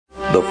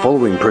The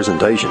following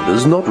presentation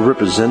does not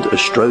represent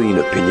Australian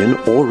opinion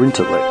or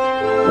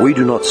intellect. We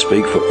do not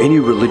speak for any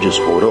religious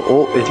order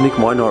or ethnic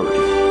minority.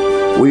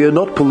 We are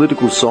not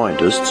political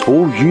scientists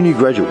or uni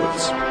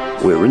graduates.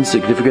 We're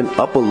insignificant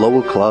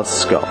upper-lower class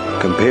scum,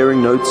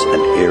 comparing notes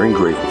and airing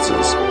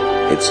grievances.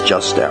 It's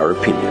just our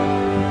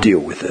opinion. Deal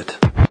with it.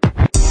 No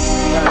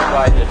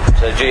way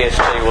that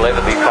GST will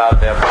ever be part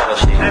of our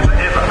policy. Never,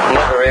 ever.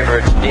 Never, ever.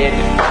 It's dead.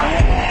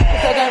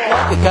 If they don't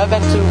like it, go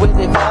back to where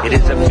they're from. It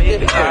is a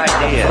big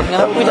idea.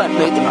 No, we don't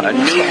need them. A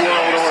new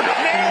world order.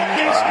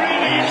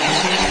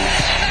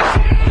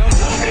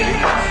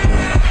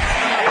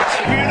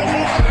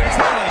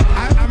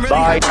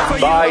 By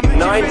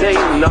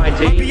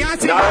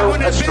 1990, no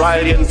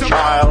Australian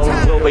child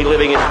will be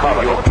living in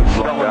poverty.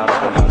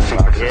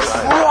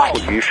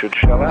 Right. You should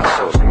shell out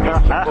those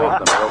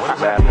support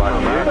them.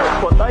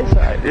 That's what they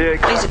say. Yeah,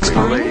 Please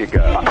explain. there you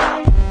go.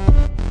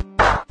 You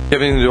have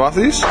anything to do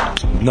after this?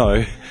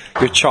 No.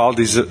 Your child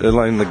is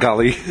alone in the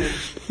gully.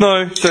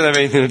 No, don't have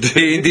anything to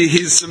do. Andy,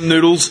 here's some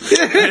noodles.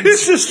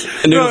 It's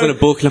just A noodle and a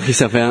book, knock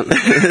yourself out.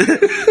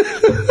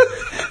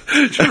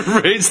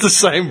 reads the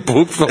same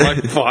book for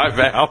like 5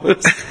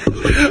 hours.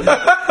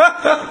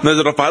 Knows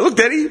it off by. Look,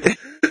 Daddy.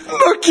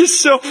 Knock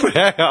yourself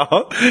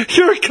out.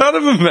 You're a kind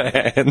of a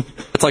man.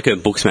 It's like her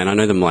books, man. I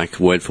know them like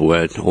word for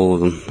word, all of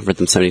them. I've read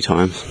them so many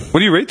times. What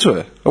do you read to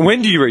her? And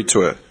when do you read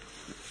to her?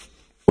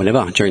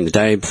 Whenever, during the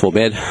day, before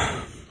bed.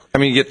 How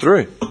many you get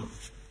through?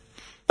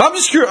 I'm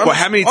just curious. Well,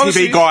 how many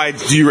TV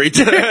guides do you read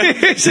to No,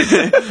 it's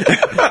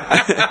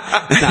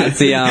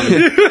the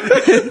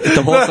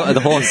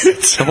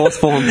horse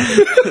form.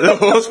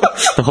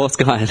 The horse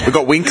guide. We've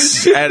got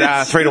Winks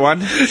at 3 to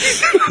 1.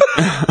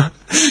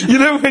 You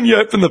know when you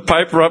open the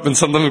paper up and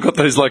sometimes we've got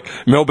those like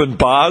Melbourne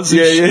bars?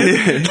 And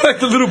shit? Like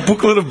the little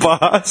booklet of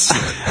bars.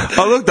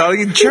 Oh, look,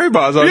 darling, cherry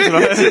bars on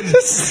tonight.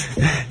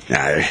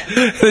 No.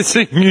 There's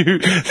a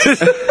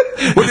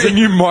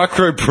new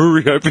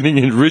microbrewery opening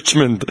in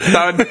Richmond.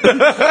 No.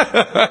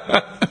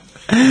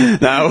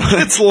 No.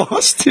 It's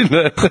lost in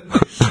it.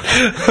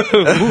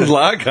 Ooh,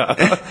 lager.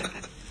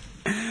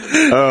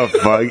 Oh,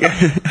 fuck.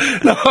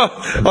 No,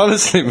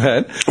 honestly,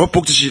 man. What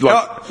book does she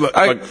like?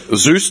 Like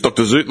Zeus,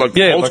 Dr. Zeus? Like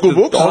old school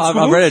books?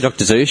 I've read it,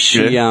 Dr. Zeus.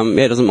 She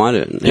doesn't mind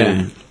it.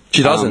 Yeah.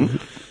 She doesn't?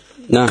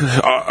 No.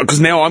 Because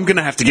now I'm going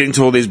to have to get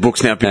into all these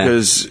books now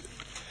because...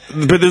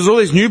 But there's all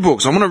these new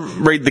books. I want to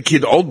read the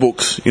kid old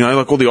books, you know,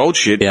 like all the old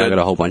shit. Yeah, I got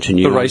a whole bunch of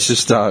new The ones.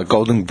 racist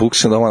golden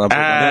books and the one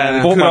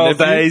I bought. good old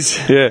days.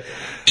 Yeah.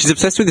 She's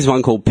obsessed with this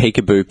one called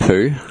Peekaboo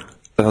Poo.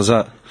 How's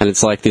that? And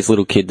it's like this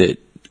little kid that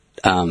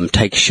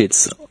takes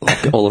shits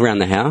like, all around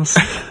the house.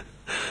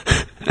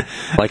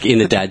 Like in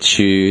the dad's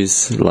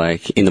shoes,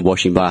 like in the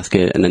washing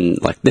basket, and then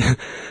like... This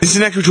is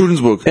an actual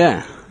children's book.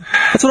 Yeah.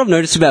 That's what I've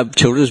noticed about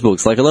children's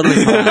books. Like a lot of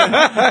the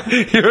time,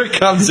 Here it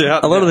comes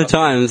out. a lot of the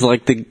times,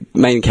 like the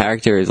main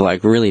character is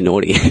like really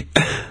naughty.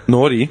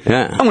 Naughty.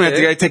 Yeah. I'm going to have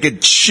to go take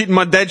a shit in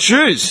my dad's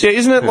shoes. Yeah,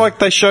 isn't it like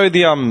they show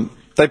the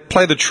they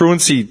play the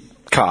truancy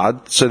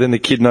card, so then the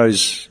kid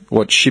knows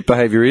what shit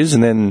behaviour is,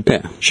 and then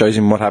shows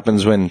him what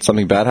happens when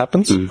something bad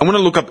happens. I'm going to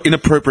look up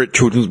inappropriate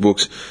children's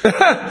books.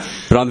 But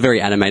I'm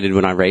very animated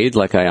when I read.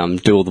 Like I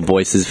do all the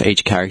voices for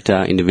each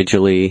character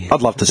individually.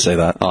 I'd love to see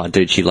that. Oh,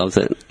 dude, she loves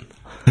it.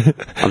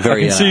 I'm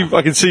very.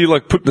 I can see you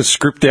like putting the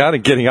script down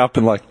and getting up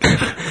and like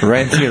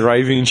ranting and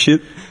raving and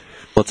shit.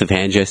 Lots of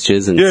hand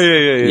gestures and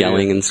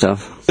yelling and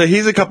stuff. So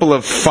here's a couple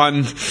of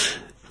fun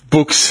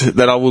books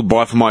that I will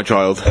buy for my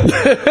child.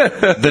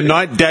 The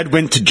Night Dad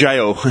Went to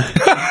Jail.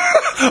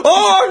 Oh,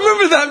 I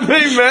remember that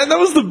meme, man. That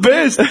was the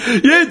best.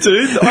 Yeah,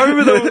 dude. I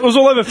remember that. It was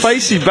all over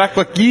Facey back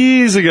like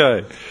years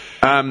ago.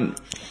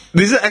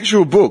 These are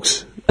actual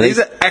books. These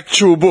are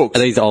actual books.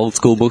 Are these old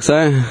school books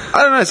though?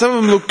 I don't know. Some of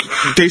them look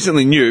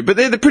decently new, but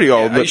they're pretty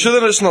old. Are you sure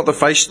that it's not the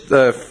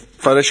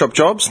Photoshop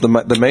jobs, the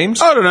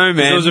memes? I don't know, man.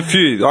 There was a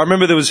few. I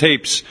remember there was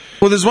heaps.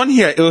 Well, there's one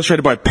here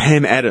illustrated by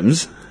Pam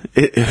Adams.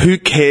 Who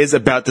cares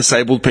about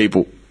disabled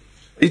people?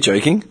 Are you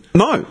joking?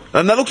 No,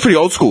 and that looks pretty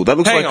old school. That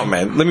looks Hang like... on,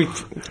 man.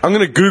 I'm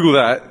going to Google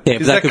that. Yeah,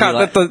 but that could be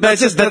like-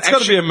 that's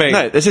got to be a meme.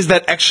 No, it says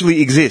that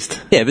actually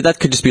exist. Yeah, but that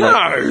could just be like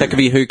No. that could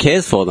be who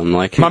cares for them.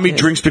 Like who Mummy cares?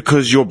 drinks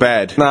because you're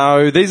bad.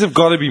 No, these have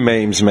got to be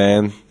memes,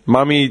 man.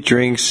 Mummy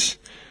drinks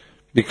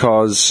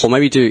because... Or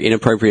maybe do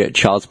inappropriate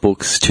child's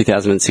books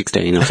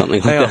 2016 or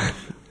something like Hang on. that.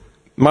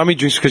 Mummy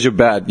drinks because you're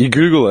bad. You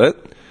Google it.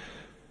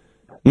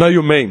 No,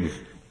 you're meme.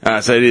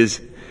 So it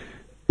is.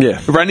 Yeah.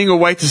 Running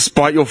away to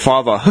spite your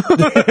father.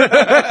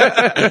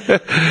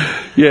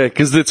 Yeah,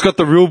 because it's got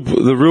the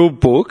real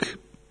book.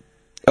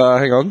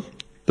 Hang on.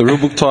 The real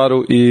book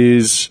title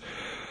is...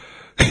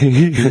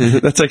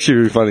 That's actually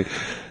really funny.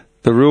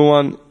 The real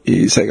one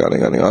is... Hang on.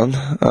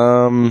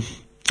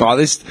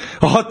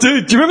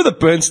 Dude, do you remember the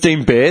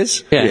Bernstein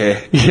Bears? Yeah.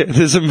 Yeah,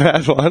 there's a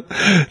mad one.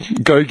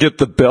 Go get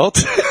the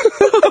belt.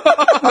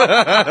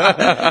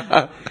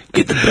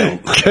 Get the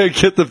belt. Go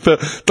Get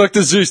the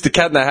Dr. Zeus, the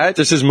Cat in the Hat,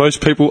 just says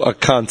most people are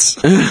cunts.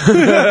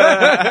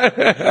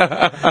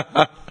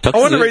 I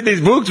want to read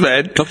these books,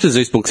 man. Dr.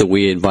 Zeus books are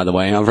weird, by the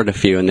way. I've read a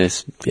few in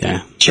this.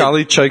 Yeah.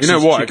 Charlie chokes You know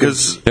his why? chicken.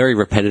 Because Very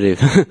repetitive.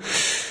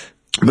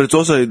 but it's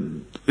also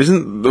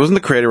wasn't the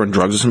creator on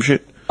drugs or some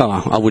shit? Oh,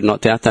 I would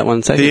not doubt that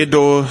one second.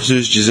 Theodore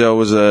Zeus Giselle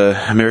was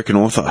a American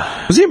author.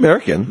 Was he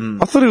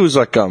American? I thought he was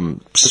like Is that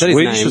his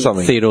Swedish name? or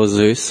something. Theodore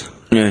Zeus.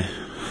 Yeah,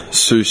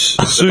 Seuss.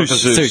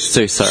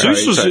 Seuss, sorry.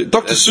 Seuss was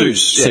Dr.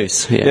 Seuss.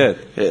 Seuss, yeah. Yeah.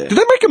 Did they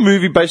make a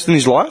movie based on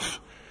his life?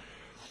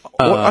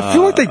 I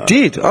feel like they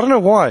did. I don't know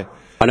why.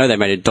 I know they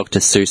made a Dr.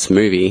 Seuss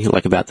movie,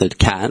 like about the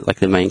cat, like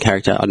the main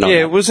character. I know.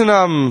 Yeah, it wasn't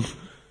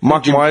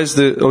Mike Myers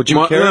or Jim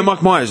Carrey. No,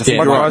 Mike Myers. I think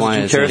Yeah, you're Mike right.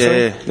 Myers and Jim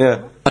Carrey. Yeah.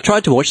 Yeah. I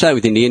tried to watch that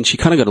with Indy, and she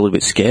kind of got a little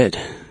bit scared.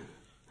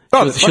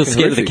 Oh, She was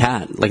scared of the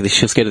cat. Like,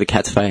 she was scared of the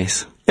cat's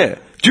face. Yeah.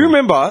 Do you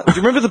remember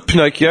the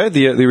Pinocchio,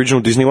 the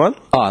original Disney one?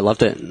 Oh, I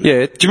loved it.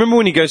 Yeah. Do you remember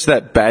when he goes to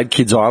that bad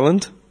kids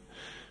island?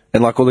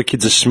 And like all the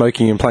kids are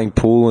smoking and playing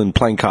pool and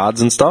playing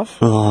cards and stuff?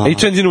 Oh. And he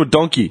turns into a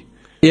donkey.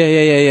 Yeah.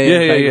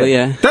 Vaguely,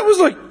 yeah. That was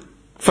like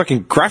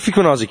fucking graphic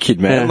when I was a kid,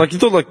 man. Yeah. Like you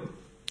thought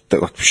they're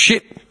like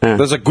shit. Yeah.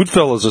 There's like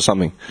Goodfellas or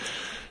something.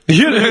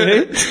 You know what I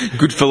mean?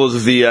 Goodfellas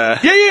of the. Yeah,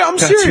 I'm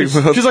serious.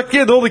 Because like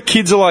all the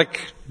kids are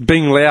like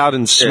being loud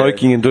and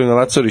smoking and doing all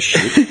that sort of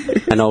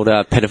shit. An old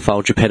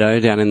pedophile Geppetto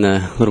down in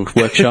the little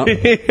workshop.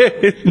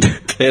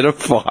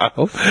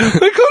 Pedophile.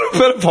 They call him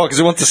pedophile because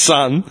he wants a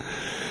son.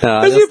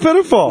 No, Is he a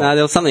pedophile? No,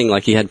 there was something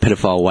like he had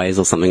pedophile ways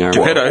or something. I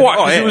remember. Geppetto? Why?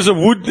 'Cause Oh, yeah.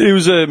 he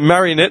was a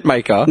marionette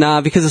maker.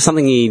 Nah, because of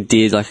something he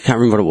did. Like, I can't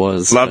remember what it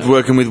was. Loved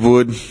working with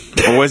wood.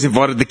 Always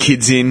invited the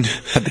kids in.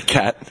 Had the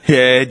cat.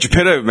 Yeah,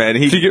 Geppetto, man.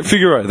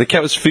 Figaro. The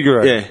cat was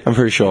Figaro. Yeah. I'm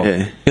pretty sure.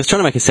 Yeah. He was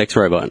trying to make a sex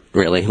robot,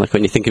 really. Like,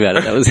 when you think about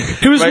it, that was...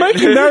 He was Mate.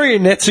 making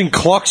marionettes and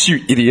clocks,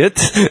 you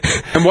idiot.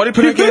 And why did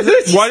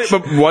Pinocchio?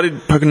 Why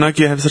did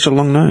Pinocchio have such a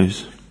long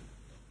nose?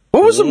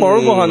 What was the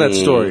moral behind that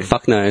story?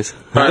 Fuck knows.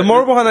 The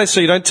moral behind that,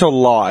 so you don't tell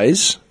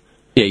lies.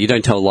 Yeah, you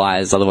don't tell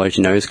lies, otherwise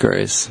your nose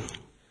grows.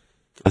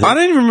 I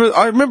don't even remember.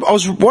 I remember I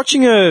was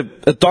watching a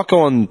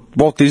doco on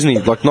Walt Disney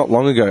like not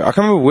long ago. I can't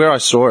remember where I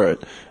saw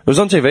it. It was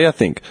on TV, I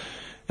think,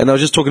 and they were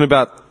just talking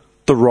about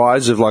the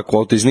rise of like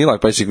Walt Disney, like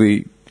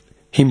basically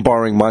him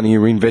borrowing money,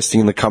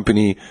 reinvesting in the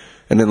company,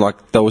 and then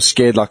like they were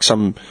scared like I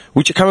can't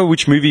remember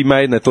which movie he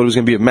made, and they thought it was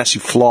going to be a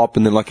massive flop,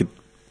 and then like it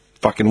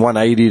fucking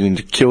 180'd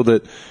and killed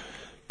it.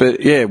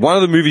 But yeah, one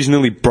of the movies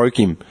nearly broke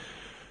him.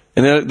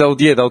 And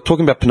they were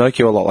talking about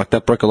Pinocchio a lot. Like,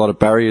 that broke a lot of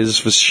barriers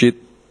for shit.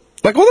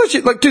 Like, all that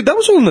shit. Like, dude, that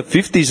was all in the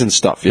 50s and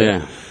stuff,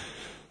 yeah?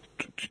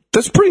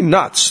 That's pretty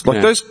nuts.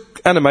 Like, those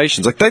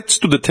animations, like, they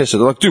stood the test. They're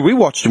like, dude, we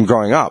watched them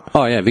growing up.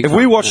 Oh, yeah, big If time,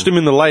 we watched them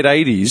in the late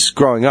 80s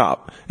growing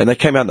up, and they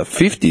came out in the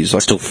 50s,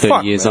 like, Still 30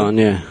 fuck, years man. on,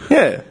 yeah.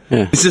 Yeah.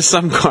 Yeah. This is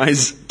some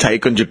guy's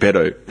take on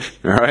Geppetto.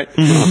 All right.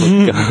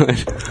 Oh,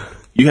 God.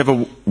 You have a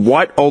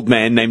white old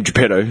man named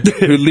Geppetto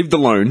who lived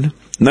alone,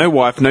 no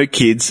wife, no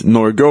kids,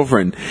 nor a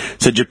girlfriend.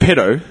 So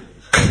Geppetto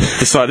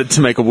decided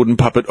to make a wooden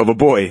puppet of a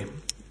boy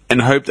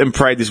and hoped and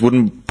prayed this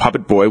wooden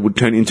puppet boy would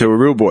turn into a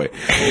real boy.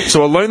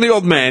 So a lonely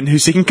old man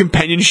who's seeking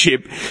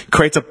companionship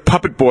creates a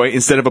puppet boy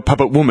instead of a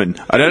puppet woman.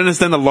 I don't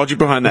understand the logic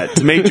behind that.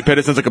 To me,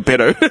 Geppetto sounds like a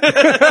pedo.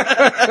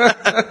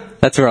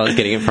 That's where I was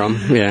getting it from,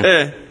 yeah.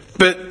 Yeah,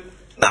 but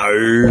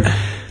no.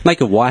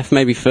 Make a wife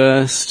maybe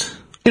first.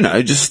 You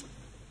know, just...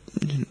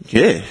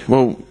 Yeah,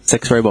 well...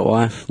 Sex robot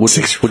wife.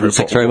 Wooden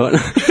sex robot.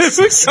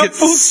 Get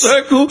full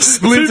circle.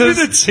 2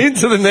 minutes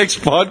into the next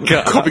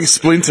podcast. Copping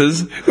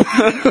splinters.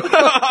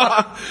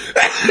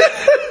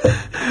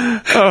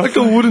 Like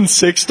a wooden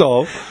sex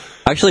doll.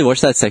 I actually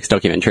watched that sex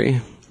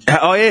documentary.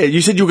 Oh, yeah,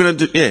 you said you were going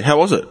to do... Yeah, how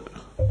was it?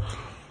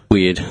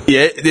 Weird.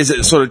 Yeah, does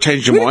it sort of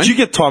change your Where mind? did you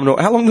get time to...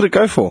 How long did it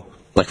go for?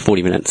 Like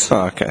 40 minutes.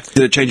 Oh, okay.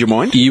 Did it change your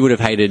mind? You would have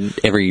hated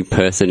every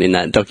person in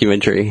that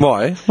documentary.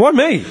 Why? Why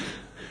me?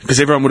 Because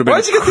everyone would have been...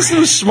 Why did you get this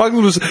little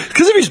smuggler?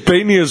 Because of his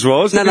beanie as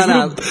well. It's No, like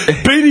no, his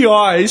little beady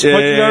eyes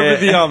poking over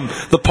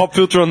the pop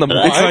filter on the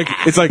mic.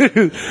 It's like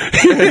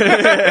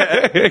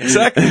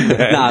exactly.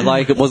 Man. Nah,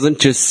 like it wasn't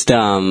just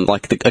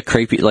like the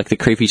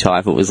creepy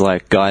type. It was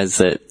like guys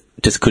that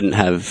just couldn't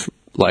have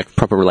like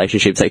proper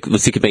relationships. They were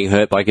sick of being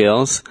hurt by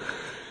girls.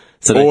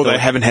 So or thought- they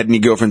haven't had any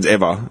girlfriends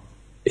ever.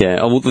 Yeah,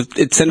 oh, well,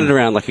 it centered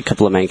around like a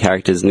couple of main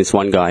characters and this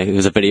one guy who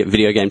was a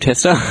video game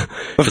tester.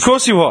 Of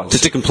course he was.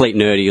 Just a complete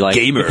nerdy, like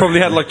He probably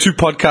had like 2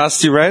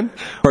 podcasts he ran.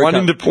 Broke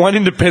One, up. one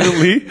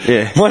independently,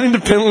 Yeah. one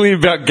independently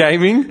about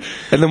gaming,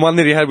 and then one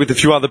that he had with a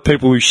few other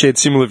people who shared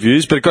similar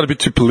views, but it got a bit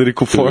too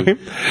political for him.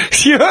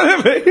 You know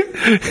what I mean?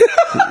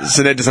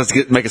 So now just has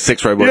to make a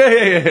sex robot. Yeah.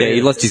 Yeah,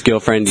 he lost his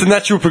girlfriend. It's a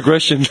natural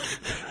progression.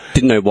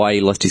 Didn't know why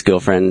he lost his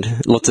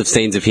girlfriend. Lots of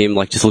scenes of him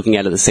like just looking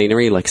out at the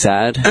scenery, like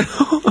sad.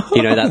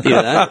 You know that?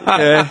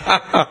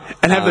 Yeah.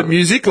 And have the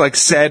music, like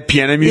sad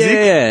piano music.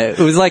 Yeah, it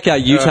was like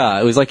Utah.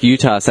 It was like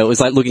Utah, so it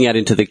was like looking out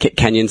into the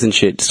canyons and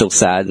shit, still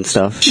sad and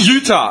stuff.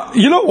 Utah.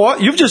 You know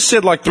what? You've just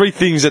said like 3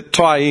 things that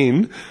tie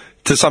in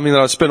to something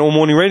that I spent all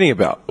morning reading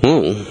about.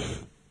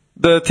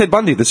 The Ted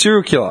Bundy, the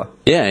serial killer.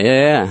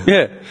 Yeah.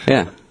 Yeah.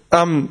 Yeah.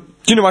 Do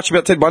you know much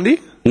about Ted Bundy?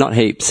 Not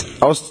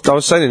heaps. I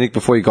was saying to Nick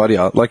before you got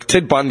here, like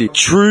Ted Bundy,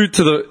 true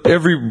to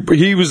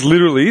he was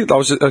literally, I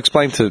was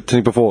explaining to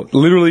Nick before,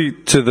 literally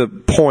to the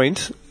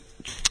point,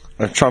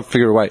 I'm trying to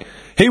figure it away.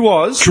 He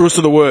was, Truest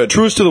to the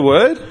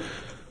word.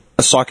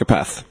 a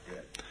psychopath.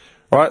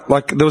 Right?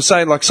 Like, they were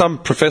saying, like, some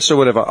professor or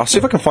whatever, I'll see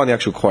if I can find the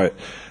actual quote.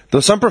 There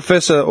was some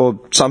professor or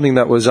something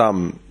that was,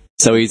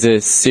 So he's a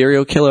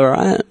serial killer,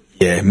 right?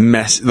 Yeah,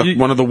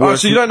 one of the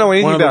worst. so you don't know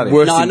anything about it?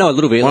 No, I know a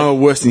little bit. One of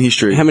the worst in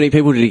history. How many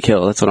people did he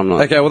kill? That's what I'm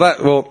like. okay,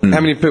 how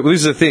many people,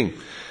 this is the thing.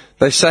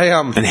 They say,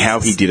 And how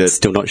he did it.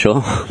 Still not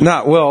sure.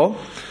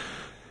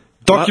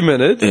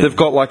 documented, they've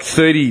got like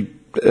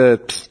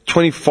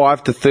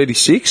 25 to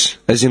 36,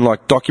 as in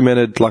like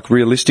documented, like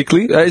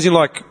realistically, as in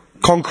like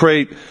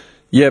concrete,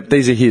 yep,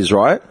 these are his,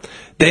 right?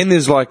 Then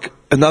there's like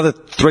another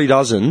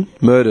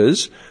 36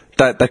 murders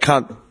that they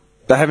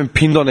haven't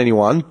pinned on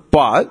anyone,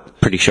 but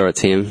Pretty sure it's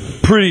him.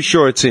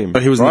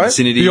 But he was in the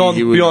vicinity,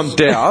 Beyond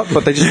doubt,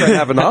 but they just don't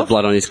have enough.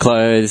 Blood on his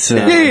clothes.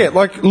 Yeah,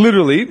 like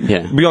literally,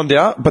 Yeah. beyond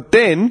doubt. But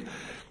then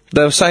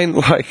they were saying,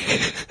 like,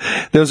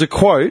 there was a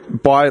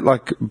quote by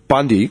like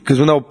Bundy, because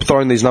when they were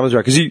throwing these numbers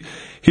around, because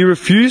he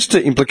refused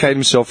to implicate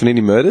himself in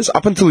any murders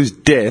up until his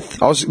death.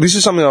 This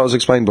is something I was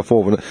explaining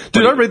before.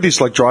 Dude, I read this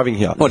like driving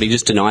here. What, he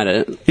just denied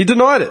it? He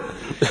denied it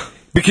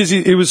because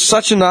he was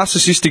such a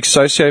narcissistic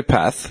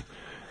sociopath,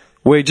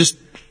 where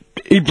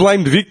he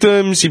blamed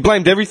victims, he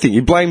blamed everything. He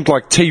blamed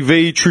like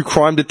TV, true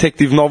crime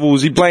detective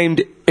novels. He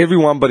blamed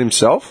everyone but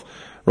himself.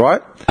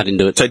 Right? I didn't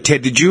do it. So,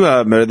 Ted, did you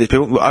murder these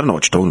people? I don't know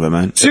what you're talking about,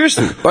 man.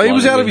 Seriously, like, he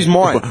was out of his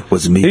mind.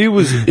 Wasn't me. He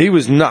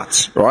was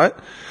nuts, right?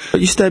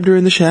 But you stabbed her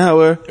in the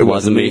shower. It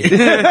wasn't me.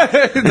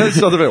 That's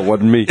not about it.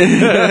 Wasn't me.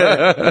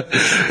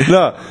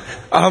 No.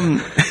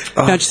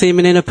 Can't you see him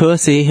in a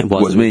pussy? It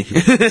wasn't me.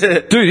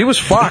 Dude, he was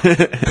fucked.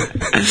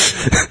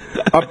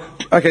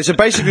 Okay, so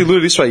basically, look at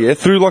it this way, yeah?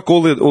 Through like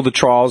all the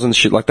trials and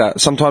shit like that,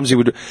 sometimes he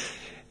would.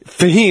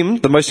 For him,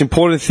 the most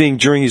important thing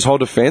during his whole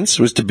defense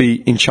was to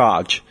be in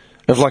charge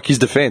of like his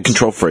defense.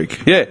 Control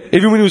freak. Yeah,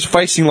 even when he was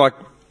facing like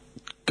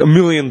a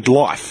million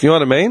life, you know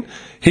what I mean?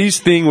 His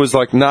thing was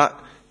like, nah.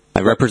 I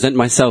represent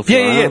myself.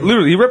 Yeah,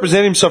 literally, he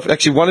represented himself.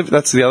 Actually,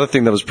 that's the other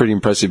thing that was pretty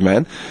impressive,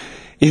 man.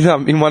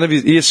 In one of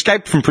he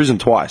escaped from prison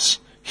twice.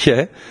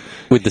 Yeah.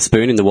 With the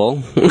spoon in the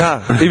wall.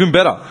 Nah, even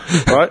better,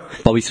 right?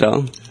 Bobby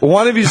style.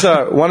 One of his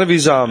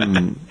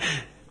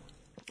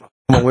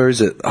where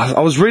is it?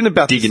 I was reading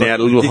about Digging this, like, out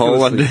a little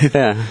hole under.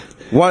 Yeah.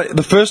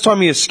 The first time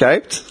he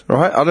escaped,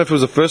 right? I don't know if it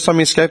was the first time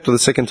he escaped or the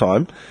second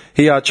time.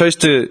 He chose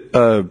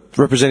to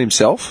represent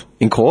himself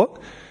in court,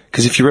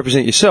 because if you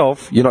represent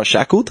yourself, you're not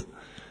shackled.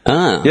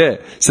 Ah. Yeah.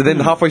 So then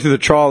halfway through the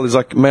trial, he's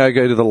like, "May I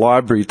go to the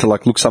library to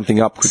like look something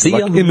up?" See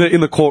like, ya.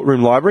 in the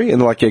courtroom library, and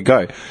they're like, "Yeah,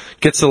 go."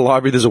 Gets to the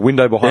library. There's a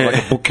window behind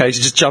like a bookcase.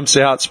 He just jumps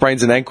out,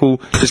 sprains an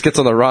ankle, just gets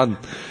on the run.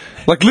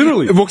 Like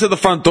literally, He walks out the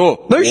front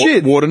door. no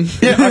shit, Warden.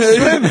 Yeah, I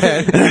swear,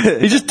 man.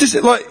 He just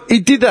like he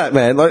did that,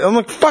 man. Like I'm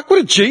like, fuck,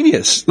 what a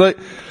genius. Like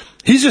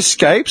his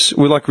escapes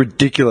were like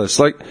ridiculous.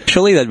 Like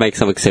Surely they'd make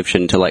some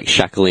exception to like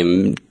shackle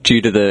him due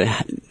to the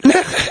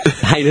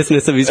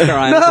heinousness of his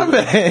crime. no,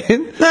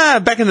 man. Nah,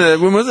 back in the,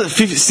 when was it?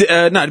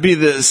 50s, no, it'd be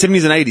the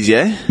 70s and 80s,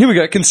 yeah? Here we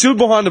go. Concealed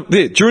behind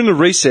during the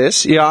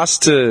recess, he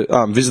asked to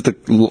visit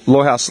the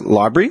Law House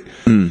Library.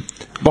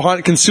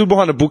 Concealed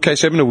behind a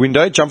bookcase, opened a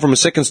window, jumped from a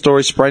second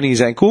story, spraining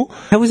his ankle.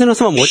 How was there not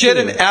someone watching Shed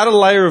him? an outer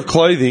layer of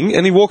clothing,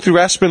 and he walked through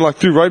Aspen, like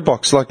through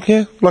roadblocks. Like,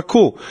 yeah, like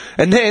cool.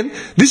 And then,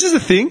 this is the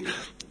thing,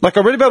 like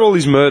I read about all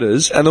these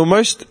murders, and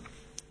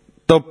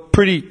they're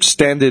pretty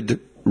standard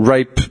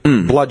rape,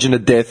 bludgeon to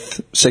death,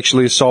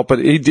 sexually assault, but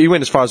he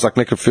went as far as like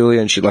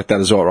necrophilia and shit like that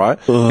as well, right?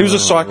 He was a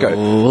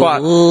psycho.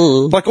 But,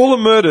 like all the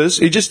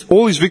murders,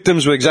 all his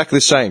victims were exactly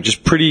the same,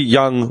 just pretty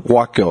young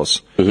white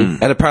girls.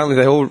 And apparently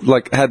they all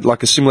like had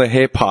like a similar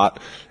hair part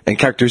and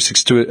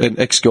characteristics to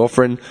an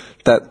ex-girlfriend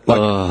that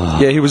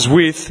like, he was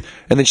with,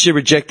 and then she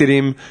rejected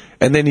him,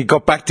 and then he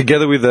got back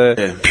together with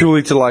her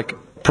purely to like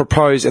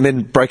propose and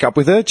then break up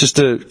with her just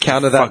to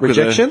counter that Fuck with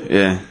her. rejection.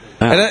 Yeah.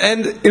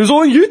 And it was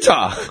all in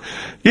Utah.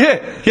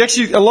 Yeah,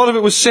 a lot of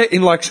it was set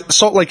in like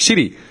Salt Lake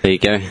City. There you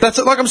go. That's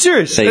like, I'm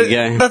serious. There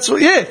you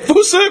go.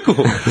 Full circle,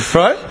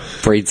 right?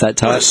 Breeds that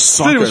type.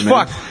 Dude, it was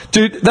fucked.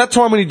 Dude, that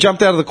time when he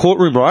jumped out of the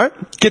courtroom, right?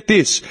 Get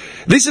this.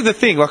 This is the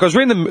thing. Like, I was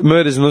reading the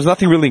murders and there was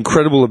nothing really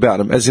incredible about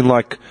him, as in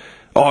like,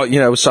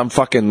 it was some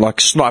fucking like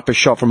sniper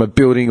shot from a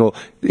building, or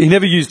he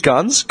never used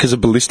guns because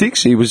of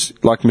ballistics. He was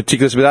like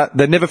meticulous with that.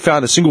 They never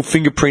found a single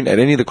fingerprint at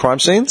any of the crime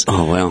scenes.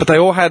 Oh, wow. But they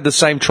all had the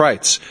same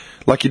traits.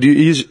 Like you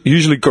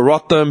usually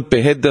garrote them,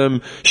 behead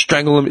them,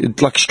 strangle them,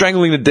 like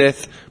strangling to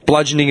death,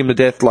 bludgeoning him to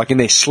death, like in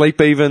their sleep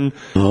even.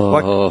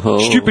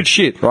 Like stupid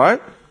shit, right?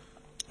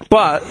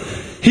 But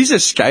his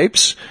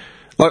escapes,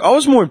 like I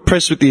was more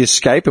impressed with the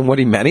escape and what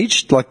he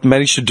managed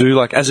to do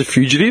like as a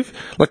fugitive.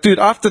 Like dude,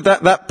 after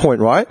that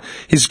point, right?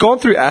 He's gone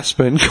through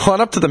Aspen,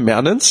 gone up to the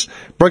mountains,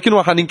 broke into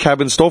a hunting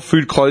cabin, stole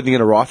food, clothing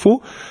and a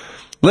rifle,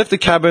 left the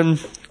cabin,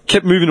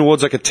 kept moving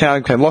towards like a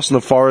town, came lost in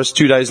the forest,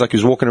 2 days like he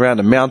was walking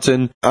around a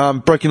mountain,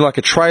 broke into like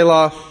a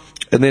trailer,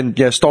 and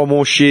then stole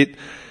more shit,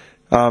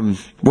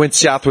 went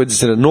southwards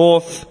to the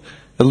north,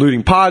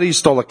 eluding parties,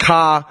 stole a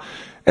car,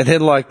 and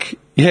then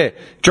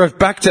drove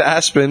back to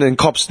Aspen, and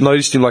cops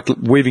noticed him like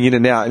weaving in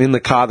and out, and in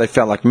the car they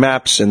found like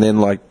maps and then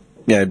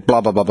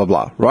blah blah blah blah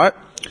blah, right?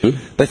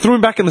 They threw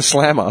him back in the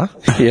slammer.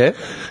 Yeah,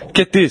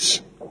 get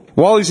this.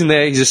 While he's in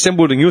there, he's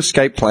assembled a new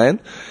escape plan.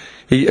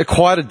 He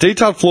acquired a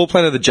detailed floor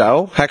plan of the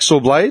jail,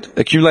 hacksaw blade,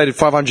 accumulated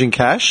 $500 in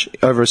cash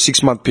over a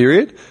 6-month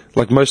period,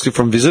 like mostly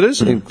from visitors,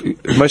 and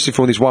mostly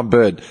from this one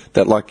bird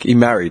that he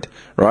married,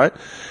 right?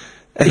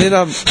 And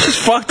then He's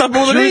fucked up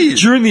all the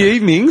knees. during the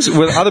evenings,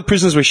 when other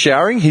prisoners were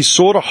showering, he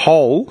sawed a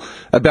hole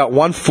about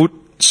 1 foot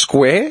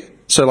square,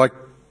 so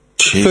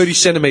 30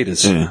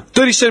 centimeters. Yeah.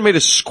 30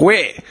 centimeters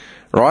square,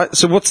 right?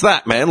 So what's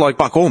that, man?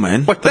 Fuck all,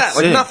 man. Like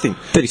that, nothing.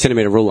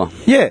 30-centimeter ruler.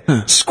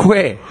 Yeah,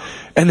 square.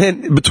 And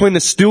then between the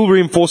steel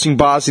reinforcing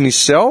bars in his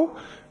cell,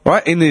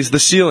 right, in the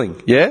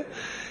ceiling, yeah,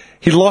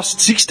 he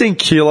lost 16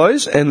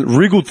 kilos and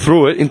wriggled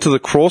through it into the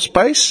crawl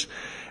space.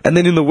 And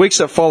then in the weeks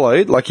that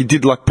followed, he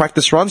did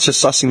practice runs,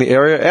 just sussing the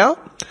area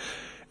out.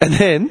 And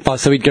then, Oh,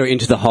 so he'd go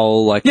into the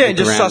hole, Yeah, look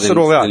just around suss it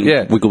all out, and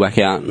yeah. wiggle back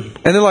out. and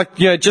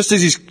then just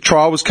as his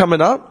trial was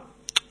coming up,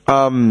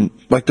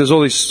 there's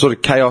all this sort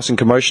of chaos and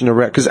commotion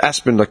around, because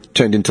Aspen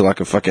turned into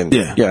a fucking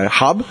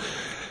hub.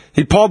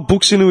 He piled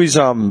books into his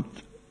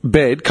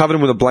bed, covered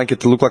him with a blanket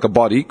to look like a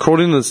body,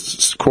 crawled into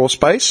the crawl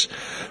space,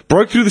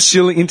 broke through the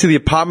ceiling into the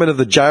apartment of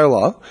the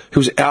jailer,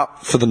 who was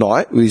out for the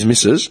night with his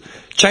missus,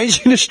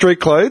 changed into street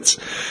clothes,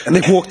 and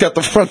then walked out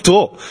the front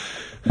door.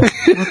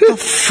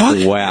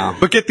 Wow.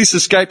 But get this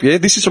escape, yeah?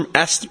 This is from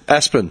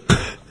Aspen.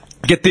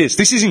 Get this.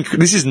 This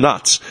is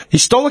nuts. He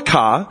stole a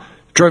car,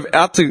 drove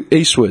out to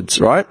Eastwards,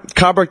 right?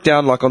 Car broke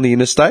down on the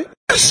interstate.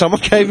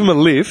 Someone gave him a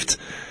lift.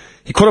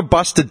 He caught a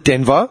bus to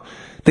Denver.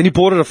 Then he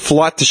boarded a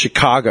flight to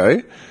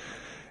Chicago.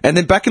 And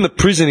then back in the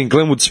prison in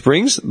Glenwood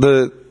Springs,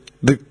 the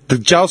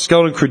jail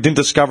skeleton crew didn't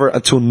discover it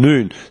until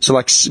noon.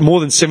 So more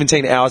than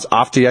 17 hours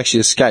after he actually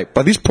escaped.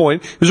 By this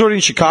point, he was already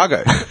in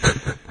Chicago.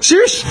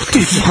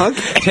 Seriously? Fuck.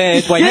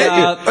 Ted, wake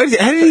up. How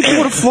did he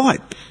board a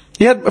flight?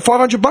 He had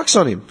 $500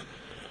 on him.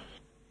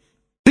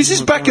 This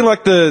is back in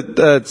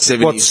the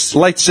 70s.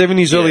 late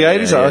 70s, early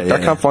 80s. yeah. I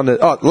can't find it.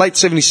 Oh, late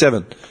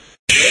 77.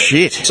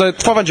 Shit. So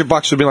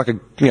 $500 would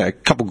be a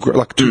couple,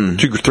 $2,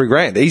 $3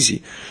 grand,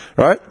 easy,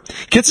 right?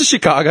 Gets to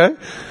Chicago,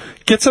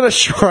 gets on a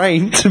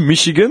train to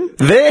Michigan.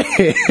 There,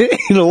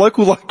 in a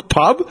local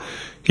pub,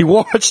 he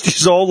watched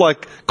his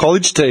old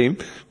college team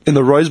in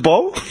the Rose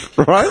Bowl,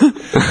 right?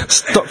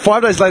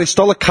 5 days later, he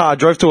stole a car,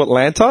 drove to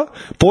Atlanta,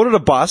 boarded a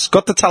bus,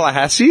 got to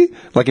Tallahassee,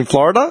 in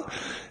Florida,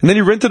 and then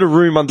he rented a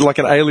room under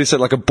an alias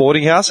at a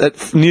boarding house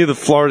near the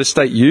Florida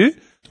State U.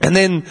 And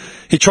then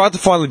he tried to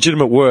find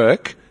legitimate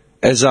work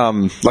as at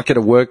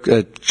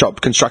a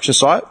shop construction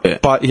site,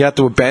 but he had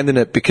to abandon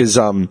it because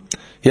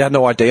he had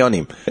no ID on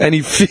him, and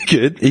he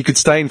figured he could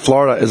stay in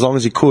Florida as long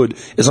as he could,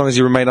 as long as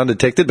he remained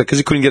undetected. Because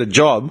he couldn't get a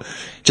job,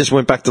 just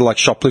went back to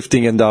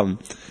shoplifting and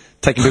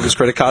taking people's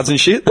credit cards and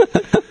shit.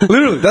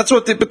 Literally, that's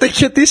what. But they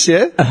get this,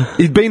 yeah.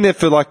 He'd been there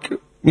for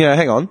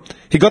hang on.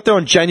 He got there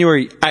on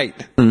January 8,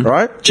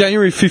 right?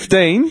 January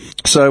 15.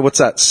 So what's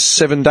that?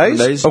 7 days.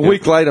 7 days, a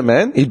week later,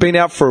 man. He'd been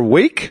out for a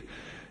week.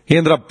 He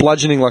ended up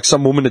bludgeoning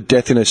some woman to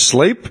death in her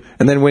sleep,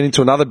 and then went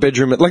into another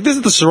bedroom. This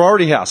is the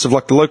sorority house of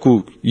the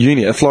local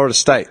uni at Florida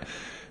State,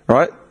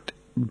 right?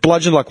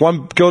 Bludgeoned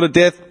one girl to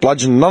death,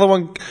 bludgeoned another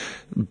one,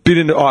 bit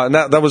into. Oh, and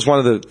that was one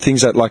of the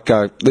things that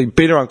they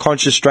beat her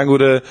unconscious,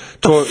 strangled her,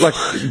 tore, all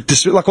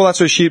that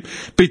sort of shit.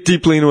 Beat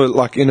deeply into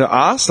her in her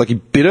ass, he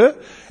bit her,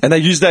 and they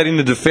used that in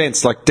the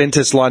defense.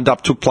 Dentists lined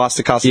up, took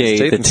plaster casts in his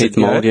teeth, the and teeth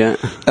said, mold, yeah.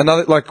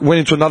 Another went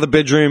into another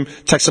bedroom,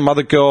 attacked some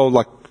other girl,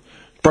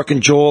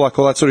 broken jaw,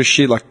 all that sort of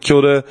shit,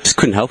 killed her. Just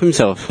couldn't help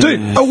himself. Dude,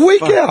 a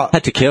week out.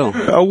 Had to kill.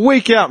 A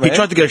week out, man. He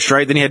tried to go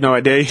straight, then he had no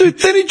ID. Dude,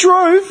 then he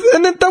drove,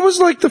 and then that was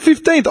the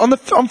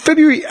 15th. On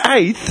February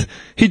 8th,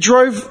 he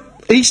drove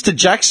east to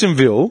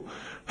Jacksonville,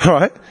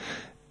 right?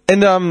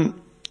 And,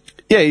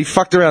 he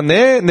fucked around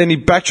there, and then he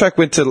backtracked,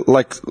 went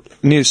to,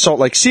 near Salt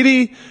Lake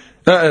City,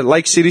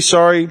 Lake City,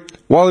 sorry.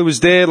 While he was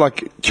there,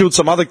 killed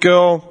some other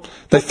girl.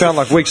 They found,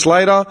 weeks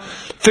later.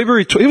 He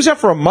was out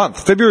for a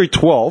month. February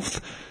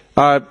 12th,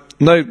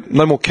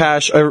 no more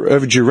cash,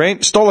 overdue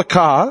rent. Stole a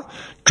car,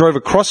 drove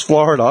across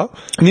Florida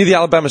near the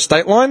Alabama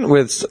state line,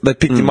 where they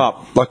picked him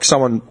up.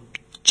 Someone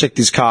checked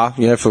his car,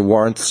 for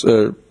warrants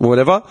or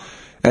whatever,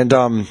 and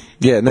and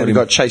then he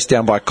got chased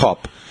down by a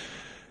cop.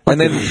 And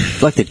then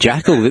the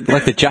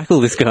jackal,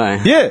 this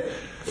guy. yeah,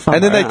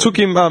 and then they took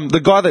him.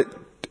 The guy that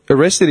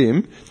arrested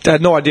him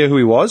had no idea who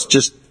he was.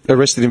 Just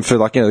arrested him for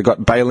they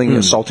got bailing,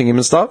 assaulting him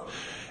and stuff.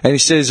 And he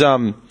says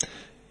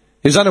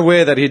he was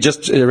unaware that he had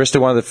just arrested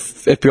one of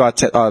the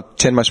FBI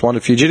 10 most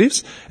wanted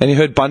fugitives, and he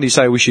heard Bundy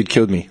say, "I wish you'd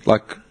killed me,"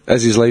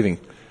 as he's leaving.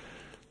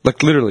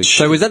 Literally.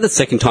 So was that the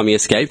second time he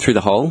escaped through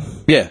the hole?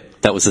 Yeah.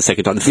 That was the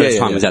second time. The first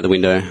time was out the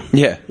window.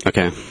 Yeah.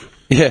 Okay.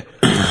 Yeah.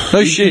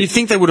 No shit. You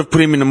think they would have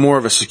put him in a more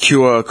of a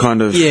secure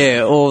kind of...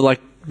 Yeah, or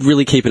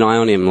really keep an eye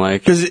on him,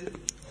 Because,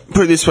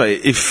 put it this way,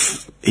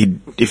 if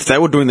they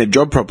were doing their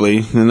job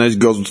properly, then those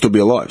girls would still be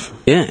alive.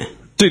 Yeah.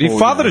 Dude, he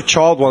fathered a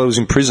child while he was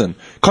in prison.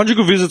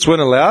 Conjugal visits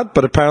weren't allowed,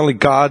 but apparently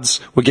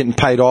guards were getting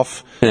paid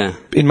off. Yeah.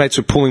 Inmates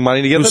were pulling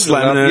money together. Was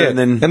slamming her, and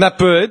then- and that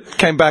bird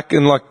came back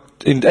and like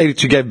in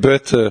 82 gave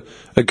birth to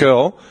a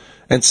girl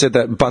and said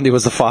that Bundy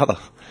was the father.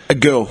 A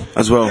girl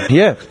as well.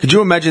 Yeah. Could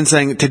you imagine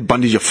saying Ted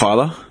Bundy's your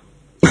father?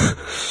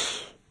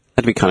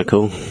 That'd be kind of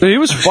cool. Dude, he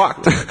was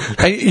fucked.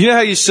 And you know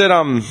how you said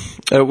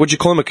what'd you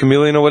call him, a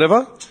chameleon or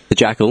whatever? The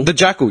jackal. The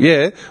jackal,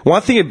 yeah.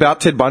 One thing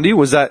about Ted Bundy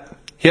was that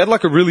he had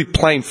like a really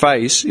plain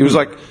face. He was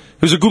like, he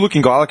was a good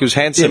looking guy, like he was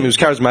handsome, he was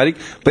charismatic,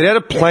 but he had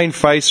a plain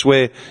face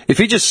where if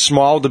he just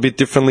smiled a bit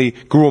differently,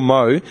 grew a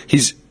mo,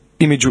 his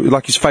image,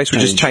 like his face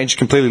would just change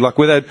completely. Like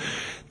where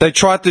they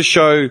tried to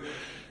show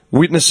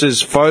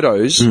witnesses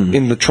photos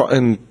in the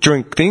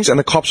during things, and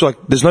the cops were like,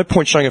 there's no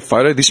point showing a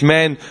photo. This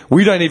man,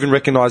 we don't even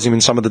recognize him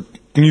in some of the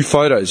new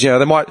photos. You know,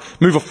 they might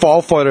move a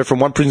file photo from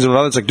one prison to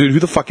another. It's like, dude, who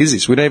the fuck is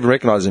this? We don't even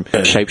recognize him.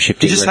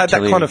 Shape-shifting. He just had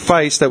that kind of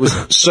face that was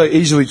so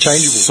easily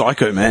changeable.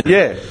 Psycho, man.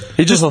 Yeah,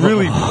 he just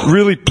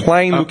really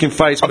plain looking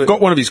face. I've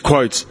got one of his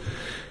quotes.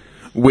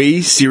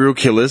 We serial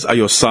killers are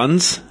your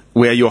sons.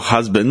 We are your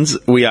husbands.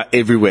 We are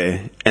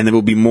everywhere. And there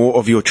will be more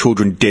of your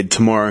children dead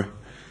tomorrow.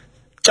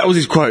 That was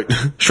his quote.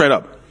 Straight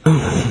up.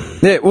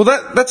 Yeah, well,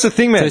 that's the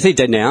thing, man. So is he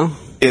dead now?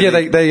 Yeah,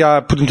 they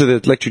put him to the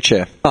electric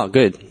chair. Oh,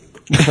 good.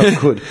 Oh,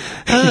 good.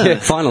 Yeah.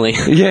 Finally.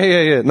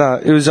 Yeah. No,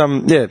 it was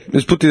it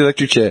was put to the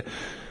electric chair.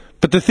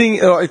 But the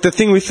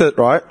thing with it,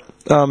 right?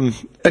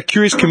 A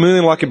curious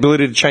chameleon-like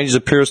ability to change his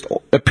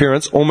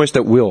appearance almost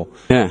at will.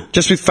 Yeah.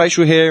 Just with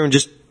facial hair and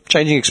just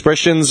changing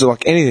expressions, or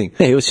like anything.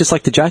 Yeah, he was just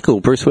like the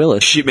jackal, Bruce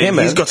Willis. Shit, man. Yeah,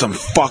 man. He's got some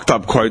fucked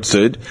up quotes,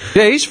 dude.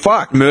 Yeah, he's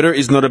fucked. Murder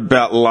is not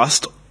about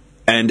lust,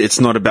 and it's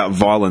not about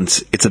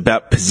violence. It's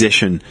about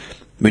possession.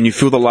 When you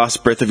feel the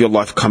last breath of your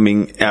life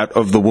coming out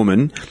of the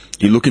woman,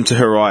 you look into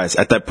her eyes.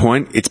 At that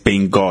point, it's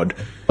being God.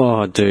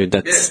 Oh, dude,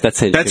 that's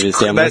head shivers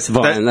down. That's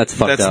violent. That's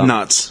fucked that's up.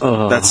 nuts.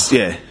 Oh. That's,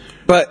 yeah.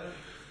 But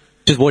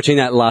Just watching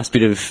that last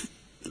bit of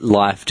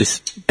life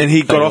just... And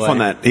he fade got off away. on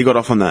that. He got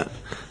off on that.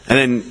 And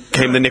then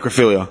came the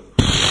necrophilia.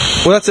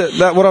 well, that's it.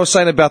 What I was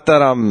saying about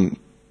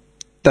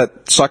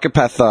that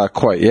psychopath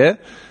quote. Yeah,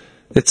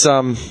 it's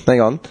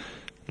hang on.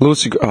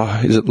 Lewis,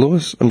 is it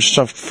Lewis? I'm just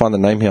trying to find the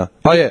name here.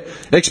 Oh yeah,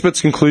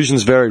 experts'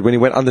 conclusions varied when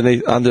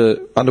he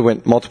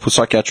underwent multiple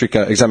psychiatric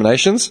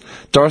examinations.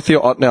 Dorothea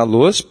Otnow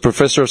Lewis,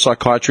 professor of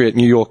psychiatry at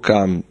New York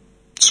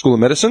School of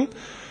Medicine,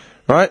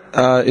 right?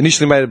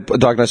 Initially made a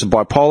diagnosis of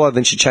bipolar,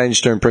 then she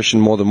changed her impression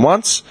more than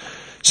once,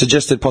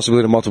 suggested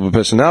possibility of multiple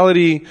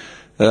personality,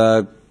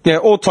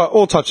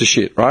 all types of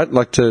shit, right?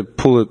 Like to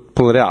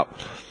pull it out,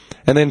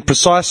 and then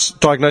precise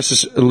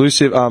diagnosis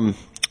elusive.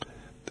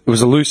 It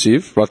was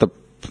elusive, right?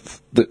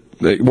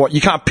 What you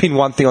can't pin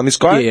one thing on this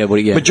guy. Yeah.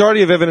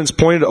 Majority of evidence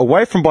pointed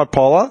away from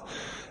bipolar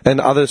and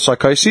other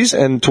psychoses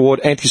and toward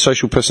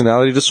antisocial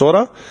personality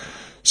disorder.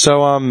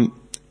 So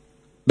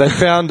they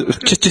found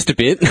Just a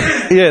bit.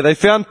 yeah, they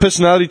found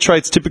personality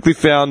traits typically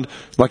found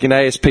like in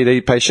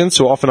ASPD patients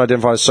who are often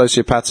identified as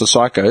sociopaths or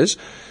psychos,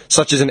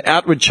 such as an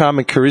outward charm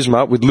and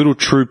charisma with little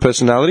true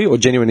personality or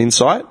genuine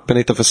insight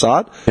beneath the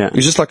facade. Yeah. He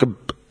was just like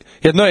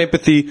he had no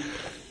empathy.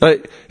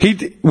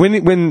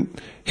 When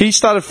he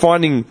started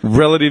finding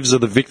relatives of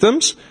the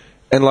victims,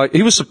 and like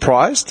he was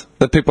surprised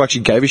that people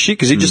actually gave a shit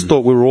because he just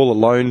thought we were all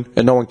alone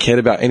and no one cared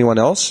about anyone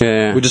else.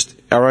 Yeah. We're just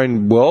our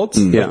own worlds.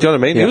 Yeah. Do you know what I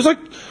mean? Yeah. He was like,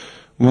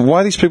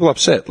 why are these people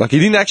upset? Like he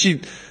didn't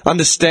actually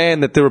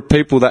understand that there are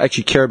people that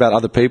actually care about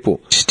other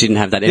people. Just didn't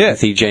have that Yeah.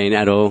 empathy gene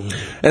at all. And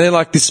then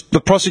like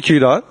the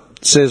prosecutor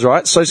says,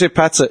 right,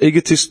 sociopaths are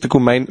egotistical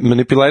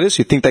manipulators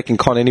who think they can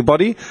con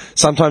anybody.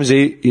 Sometimes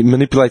he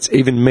manipulates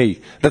even me.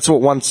 That's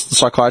what one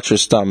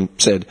psychiatrist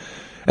said.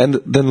 And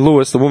then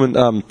Lewis, the woman,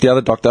 the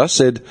other doctor,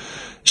 said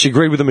she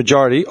agreed with the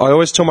majority. I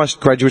always tell my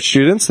graduate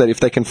students that if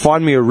they can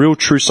find me a real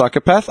true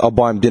psychopath, I'll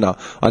buy them dinner.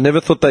 I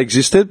never thought they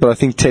existed, but I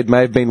think Ted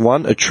may have been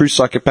one, a true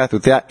psychopath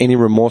without any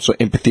remorse or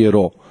empathy at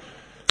all.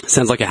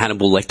 Sounds like a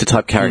Hannibal Lecter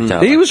type character.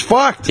 He was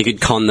fucked. He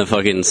could con the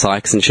fucking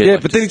psychs and shit. Yeah,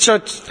 like, but then he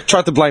tried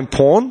to blame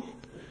porn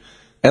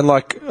and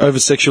like over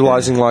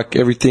sexualizing like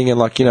everything and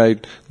like, you know,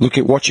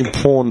 watching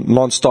porn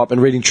non-stop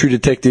and reading True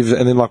Detective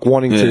and then like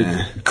wanting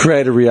to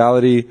create a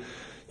reality,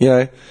 you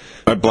know.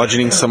 By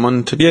bludgeoning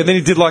someone to... Yeah, then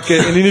he did like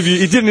an interview.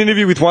 He did an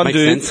interview with one makes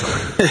dude.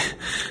 sense.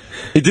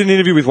 He did an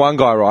interview with one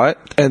guy, right?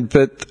 And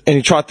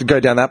he tried to go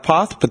down that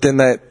path, but then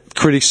the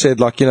critics said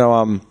like, you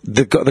know,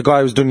 the guy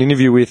he was doing an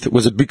interview with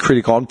was a big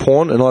critic on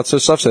porn and all that sort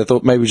of stuff. So they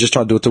thought maybe he was just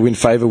trying to do it to win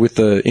favor with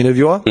the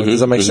interviewer.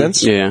 Does that make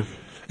sense? Yeah.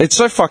 It's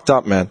so fucked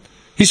up, man.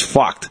 He's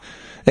fucked.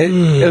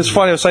 It was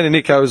funny. I was saying to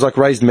Nick, I was like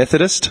raised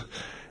Methodist,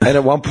 and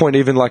at one point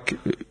even like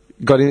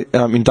got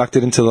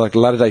inducted into like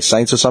Latter-day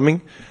Saints or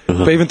something.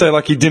 But even though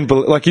like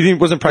he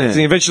wasn't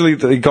practicing, eventually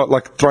he got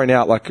like thrown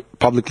out like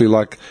publicly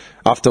like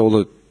after all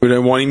the. We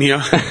don't want him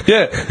here.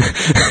 Yeah,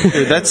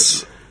 Dude,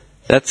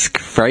 that's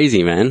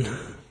crazy, man.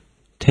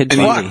 Ted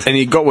Bundy. and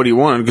he got what he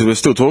wanted because we're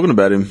still talking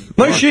about him.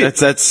 No Like, shit.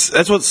 That's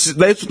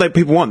what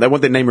people want. They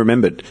want their name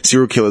remembered.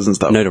 Serial killers and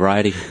stuff.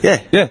 Notoriety.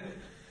 Yeah. yeah.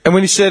 And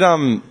when he said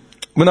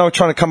when they were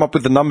trying to come up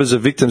with the numbers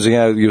of victims, you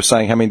know, you were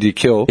saying how many did you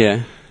kill?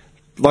 Yeah.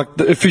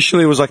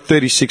 officially it was like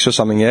 36 or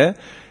something, yeah?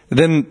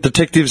 Then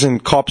detectives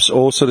and cops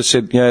all sort of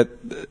said, yeah,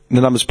 the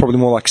number's probably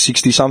more like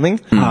 60 something.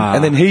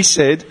 And then he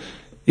said,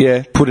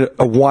 yeah, put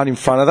a 1 in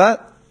front of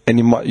that, and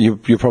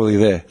you're probably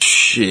there.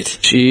 Shit.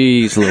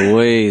 Jeez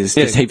Louise.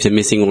 Yeah. Just heaps of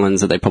missing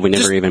ones that they probably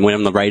never even went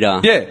on the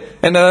radar. Yeah,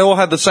 and they all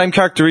had the same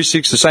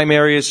characteristics, the same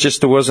areas,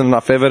 just there wasn't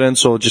enough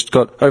evidence or just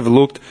got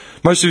overlooked.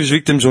 Most of his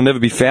victims will never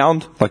be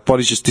found, like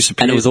bodies just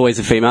disappeared. And it was always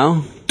a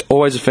female?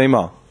 Always a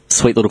female.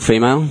 Sweet little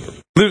female?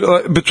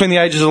 Between the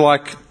ages of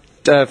like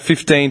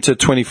 15 to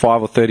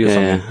 25 or 30 or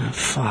something. Yeah.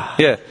 Fuck.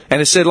 Yeah,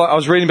 and it said, like, I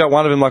was reading about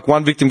one of them, like,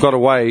 one victim got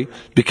away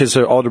because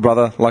her older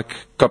brother, like,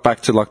 got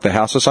back to, like, the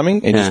house or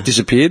something and just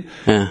disappeared.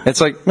 Yeah. And it's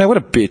like, man, what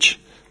a bitch.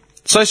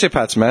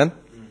 Sociopaths, man.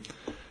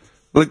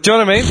 Like, do you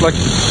know what I mean? Like,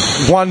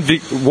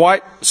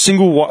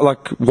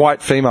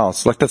 white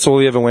females. Like, that's all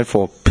he ever went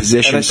for.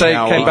 Possession, And they say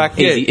power. he came back,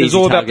 it was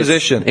all about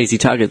possession. Easy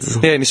targets.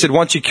 Yeah, and he said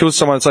once you kill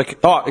someone, it's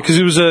like, because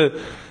he was a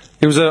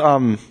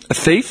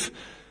thief.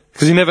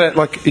 Because he never,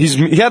 like,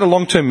 he had a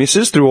long-term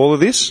missus through all of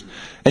this,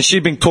 and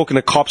she'd been talking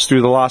to cops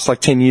through the last,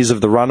 like, 10 years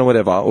of the run or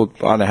whatever, or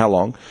I don't know how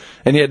long,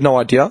 and he had no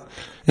idea.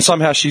 And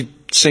somehow she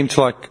seemed to,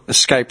 like,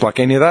 escape,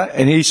 like, any of that.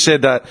 And he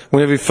said that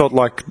whenever he felt,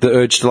 like, the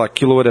urge to, like,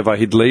 kill or whatever,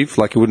 he'd leave,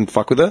 like, he wouldn't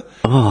fuck with her.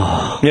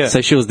 Oh. Yeah.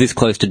 So she was this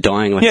close to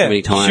dying, like, so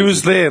many times. She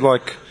was there,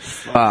 like,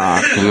 Fuck,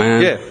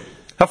 man. yeah.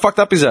 How fucked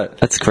up is that?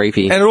 That's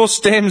creepy. And it all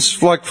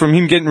stems, like, from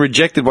him getting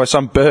rejected by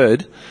some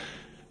bird,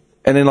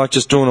 and then, like,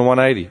 just doing a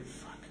 180.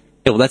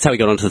 Yeah, well, that's how he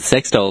got onto the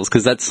sex dolls,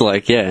 because that's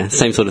like,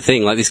 same sort of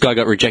thing. Like, this guy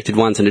got rejected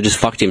once and it just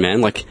fucked him, man.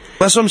 Like,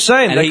 That's what I'm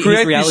saying. And They his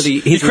create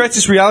reality- he creates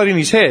this reality in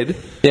his head.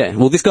 yeah,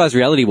 well, this guy's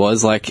reality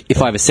was, like,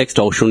 if I have a sex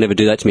doll, she'll never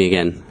do that to me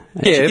again.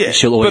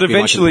 She'll always but be my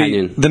eventually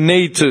companion. the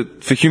need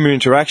for human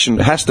interaction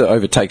has to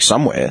overtake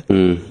somewhere.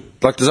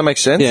 Like, does that make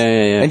sense?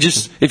 Yeah. And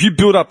just, if you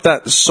build up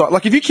that,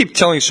 like, if you keep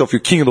telling yourself you're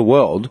king of the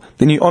world,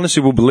 then you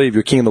honestly will believe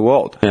you're king of the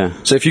world. Yeah.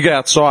 So if you go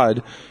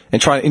outside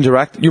and try and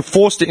interact, you're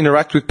forced to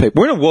interact with people.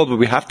 We're in a world where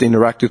we have to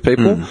interact with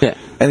people. Yeah.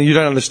 And you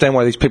don't understand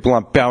why these people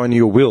aren't bowing to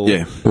your will.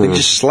 Yeah. Then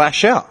just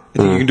slash out.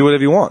 And you can do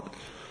whatever you want.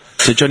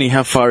 So, Johnny,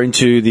 how far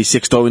into the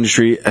sex doll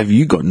industry have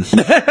you gotten? He's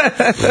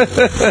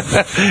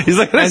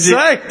like, let's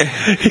say,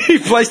 he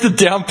placed a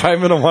down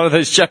payment on one of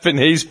those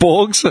Japanese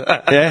borgs.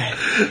 Yeah.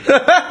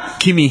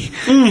 Kimmy.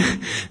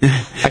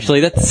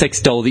 Actually, that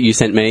sex doll that you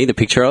sent me, the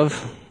picture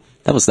of,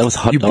 that was a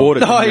hot You doll. bought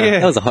it. Oh, didn't you? yeah.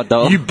 That was a hot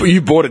doll.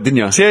 You bought it, didn't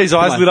you? See, his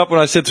eyes lit up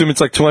when I said to him,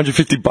 it's like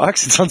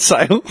 $250. It's on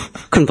sale.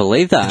 Couldn't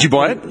believe that. Did you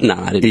buy it? No,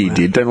 I didn't. He buy it.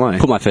 did, don't lie.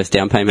 Put my first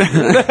down payment.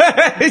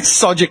 It's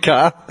sod your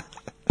car.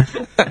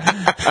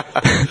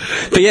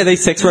 But yeah,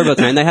 these sex robots,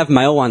 man, they have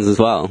male ones as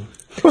well.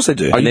 Of course they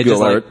do. And they're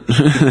just like,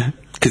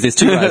 because there's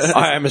two guys.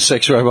 I am a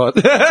sex robot.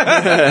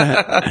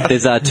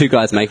 There's two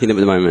guys making them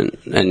at the moment,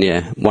 and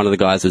yeah, one of the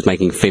guys was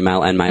making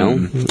female and male,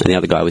 and the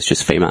other guy was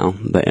just female.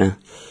 But yeah,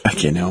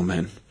 Okay, now,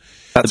 man.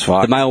 That's the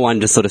fine. male one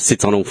just sort of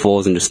sits on all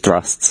fours and just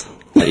thrusts.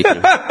 Like, you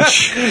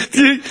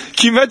can- Can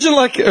you imagine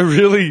like a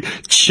really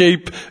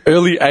cheap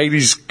early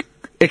 80s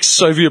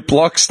ex-Soviet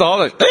block style?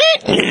 Like,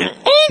 like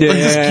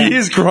just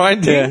gears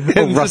grinding.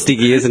 all rusty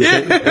gears and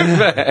shit.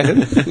 Man.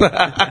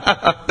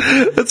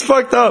 That's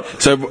fucked up.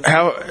 So,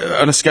 how,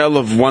 on a scale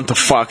of 1 to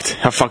fucked,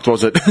 how fucked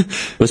was it?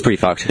 It was pretty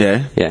fucked.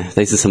 Yeah? Yeah,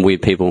 these are some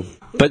weird people.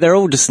 But they're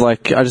all just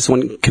like, I just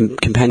want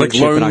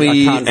companionship. Like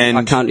lonely and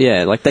I can't,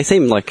 yeah, like they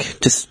seem like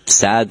just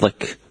sad,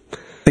 like,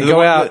 They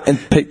go out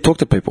and talk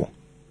to people.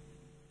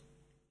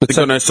 They've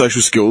got no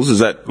social skills, is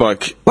that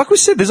like... Like we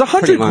said, there's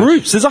 100 Pretty much.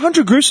 groups. There's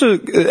 100 groups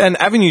and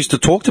avenues to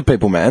talk to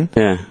people, man.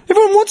 Yeah.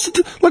 Everyone wants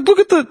to, like, look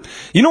at the,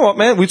 you know what,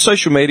 man, with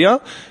social media,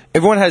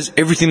 everyone has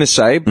everything to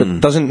say, but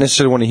doesn't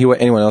necessarily want to hear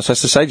what anyone else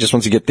has to say, just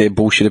wants to get their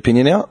bullshit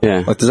opinion out.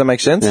 Yeah. Like, does that make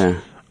sense? Yeah.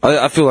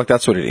 I feel like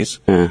that's what it is.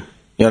 yeah.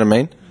 You know what I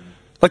mean?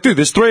 Like, dude,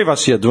 there's 3 of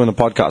us here doing a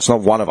podcast, not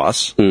one of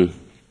us.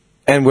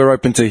 And we're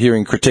open to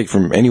hearing critique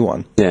from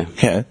anyone. Yeah.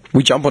 Yeah.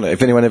 We jump on it.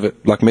 If anyone ever,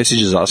 like,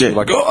 messages us, we're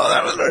like, oh,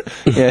 that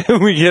was... Yeah,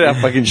 we get our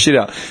fucking shit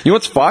out. You know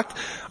what's fucked?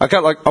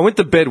 I went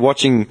to bed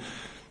watching...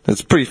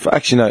 That's pretty...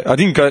 Actually, no, I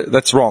didn't go...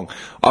 That's wrong.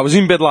 I was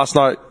in bed last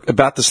night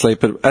about to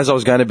sleep, but as I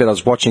was going to bed, I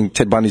was watching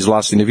Ted Bundy's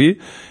last interview,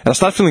 and I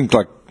started feeling,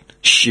 like,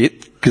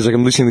 shit, because, like,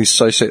 I'm listening to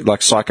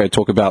this psycho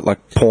talk about,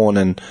 like, porn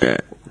and...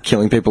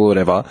 killing people or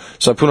whatever.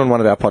 So I put on one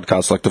of our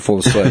podcasts, like, to fall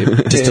asleep.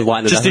 Just to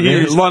wind it Just up. to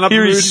hear his, Line up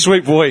hear the his mood.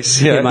 sweet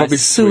voice. Yeah, my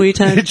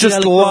sweet It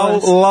just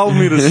lulled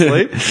me to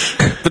sleep.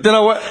 But then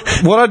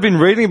what I'd been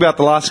reading about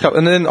the last couple,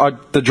 and then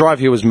the drive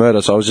here was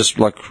murder, so I was just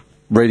like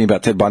reading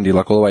about Ted Bundy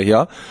like all the way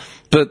here.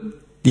 But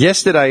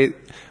yesterday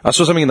I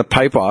saw something in the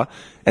paper,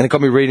 and it got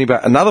me reading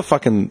about another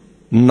fucking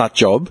nut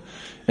job,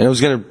 and it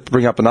was going to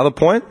bring up another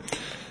point.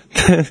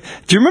 Do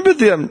you remember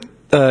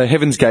the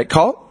Heaven's Gate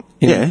cult?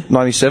 Yeah.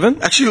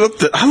 97? Actually,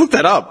 I looked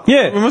that up.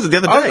 Yeah. When was it, the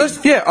other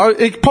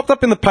day? It popped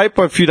up in the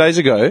paper a few days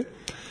ago.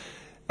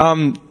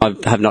 I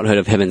have not heard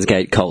of Heaven's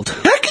Gate cult.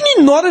 How can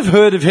you not have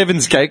heard of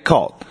Heaven's Gate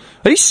cult?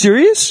 Are you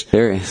serious?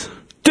 Serious.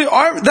 Dude,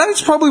 that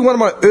is probably one of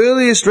my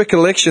earliest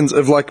recollections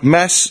of like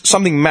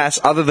something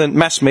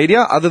mass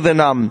media, other than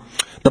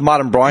the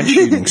Martin Bryant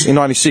shootings in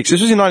 96.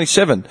 This was in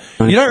 97.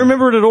 You don't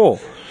remember it at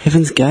all.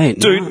 Heaven's Gate.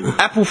 Dude,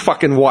 Apple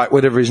fucking White,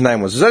 whatever his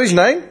name was. Is that his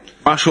name?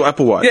 Marshall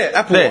Applewhite.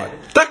 Yeah,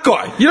 Applewhite. That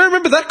guy. You don't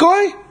remember that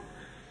guy?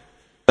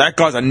 That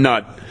guy's a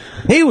nut.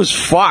 He was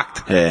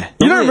fucked. Yeah.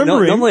 You don't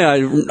remember him? Normally,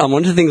 I'm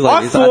onto things like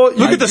I this. thought-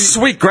 Look at the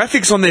sweet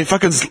graphics on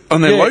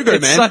their logo,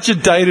 it's man. such a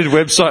dated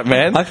website,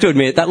 man. I have to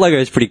admit, that logo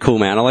is pretty cool,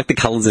 man. I like the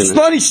colours in It's it.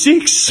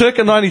 96,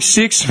 circa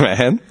 96,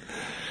 man.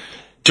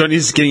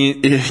 Johnny's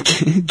getting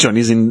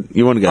Johnny's in.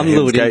 You want to go? I'm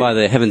Heaven's lured in Gate. by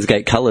the Heaven's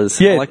Gate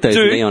colours. Yeah, I like those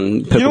dude,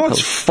 neon purple you know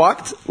what's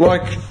colours. fucked?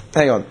 Like,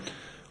 hang on.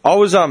 I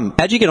was,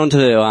 How'd you get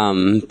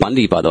onto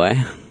Bundy, by the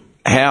way?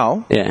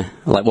 how? Yeah,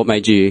 like what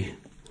made you...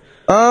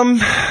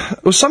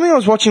 It was something I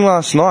was watching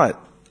last night.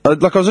 I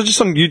was just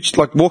on YouTube,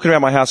 like walking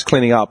around my house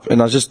cleaning up, and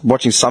I was just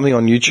watching something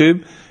on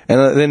YouTube,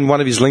 and then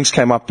one of his links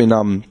came up in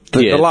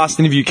the last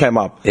interview came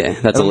up. Yeah,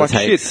 that's And all I'm it like,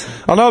 takes.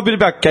 shit. I know a bit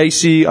about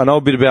Gacy. I know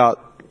a bit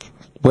about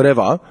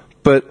whatever,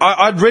 but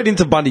I'd read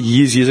into Bundy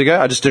years ago.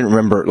 I just didn't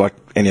remember like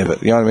any of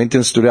it. You know what I mean?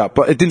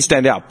 It didn't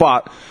stand out.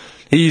 But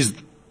he's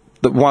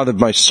one of the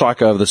most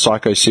psycho of the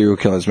psycho serial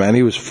killers, man.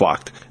 He was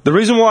fucked. The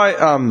reason why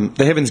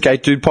the Heaven's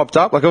Gate dude popped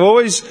up, like I've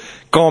always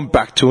gone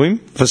back to him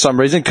for some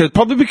reason,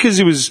 probably because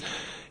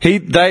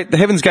the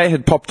Heaven's Gate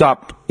had popped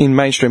up in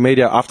mainstream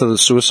media after the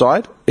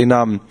suicide in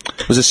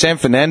was it San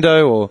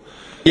Fernando or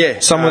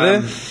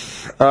somewhere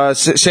there?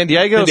 San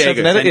Diego or San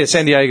Fernando? Yeah,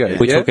 San Diego.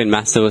 We're talking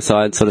mass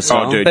suicide sort of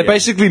style. dude. They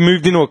basically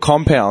moved into a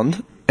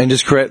compound and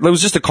just it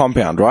was just a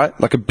compound, right?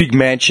 Like a big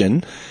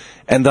mansion.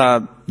 And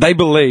they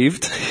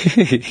believed,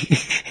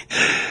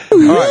 all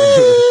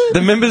right,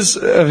 the members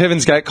of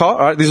Heaven's Gate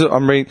cult, all right,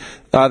 I'm reading,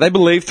 they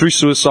believed through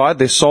suicide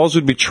their souls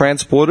would be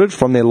transported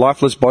from their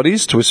lifeless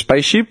bodies to a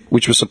spaceship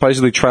which was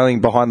supposedly trailing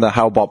behind the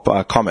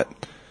Hale-Bopp comet.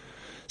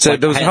 So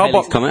there was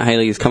Halley's Comet?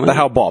 Halley's Comet? The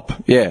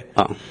Hale-Bopp, yeah.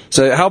 Oh.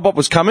 So Hale-Bopp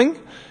was coming,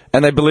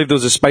 and they believed there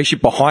was a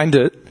spaceship behind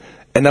it,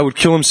 and they would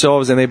kill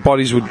themselves and their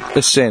bodies would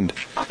ascend.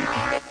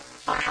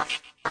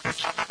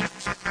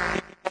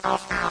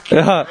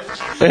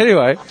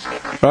 Anyway,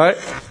 right?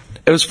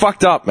 It was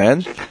fucked up,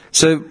 man.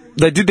 So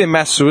they did their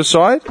mass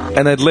suicide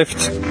and they'd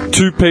left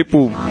 2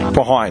 people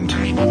behind.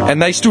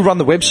 And they still run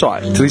the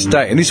website to this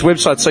day. And this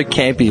website's so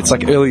campy. It's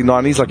like early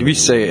 90s. Like if you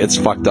see it, it's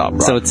fucked up,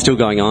 right? So it's still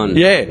going on.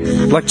 Yeah,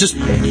 like just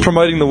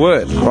promoting the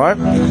word, right?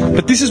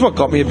 But this is what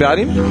got me about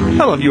him.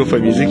 I love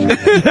UFO music.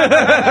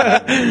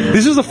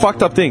 This is the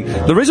fucked up thing.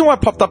 The reason why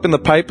it popped up in the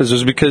papers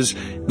was because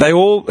they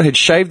all had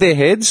shaved their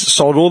heads,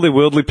 sold all their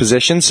worldly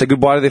possessions, said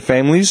goodbye to their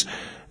families,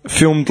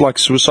 filmed like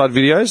suicide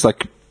videos,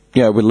 like,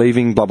 you know, we're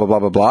leaving, blah, blah, blah,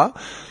 blah, blah.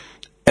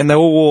 And they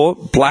all wore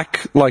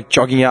black, like,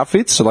 jogging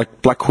outfits, so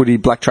like black hoodie,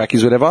 black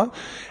trackies, whatever.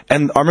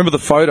 And I remember the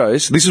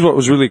photos. This is what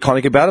was really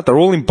iconic about it. They're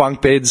all in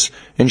bunk beds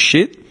and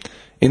shit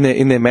in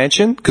their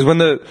mansion. Because when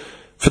the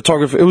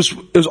photographer, it was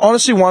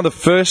honestly one of the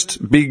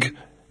first big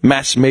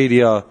mass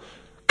media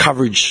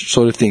coverage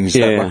sort of things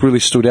that like really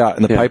stood out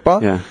in the paper.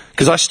 Yeah.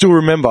 Because I still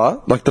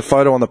remember, like, the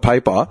photo on the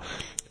paper.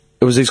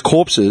 It was these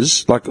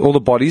corpses, like all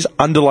the bodies,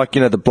 under like,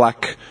 you know, the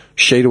black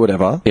sheet or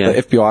whatever, the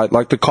FBI,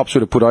 like the cops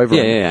would have put over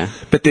them. Yeah.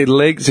 But their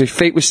legs, their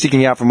feet were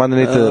sticking out from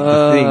underneath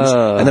the things,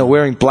 and they were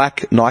wearing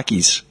black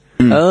Nikes.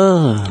 And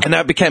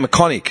that became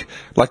iconic.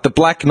 Like the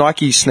black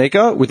Nike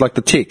sneaker with like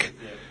the tick.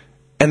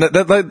 And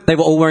They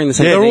were all wearing the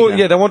same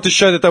sneaker. they wanted to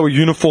show that they were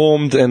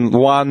uniformed and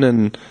one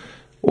and...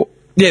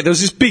 Yeah, there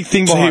was this big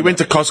thing So behind he went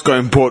to Costco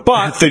and bought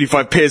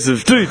 35 pairs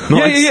of... Dude,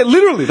 yeah,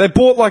 literally. They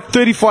bought like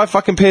 35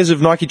 fucking pairs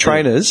of Nike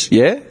trainers,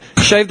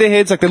 shaved their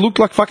heads like they looked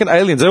like fucking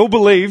aliens. They all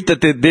believed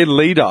that their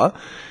leader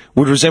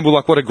would resemble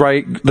like what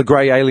the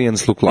grey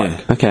aliens look like.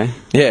 Yeah. Okay.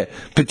 Yeah,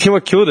 but you know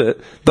what killed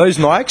it? Those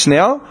Nikes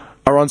now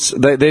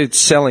are they're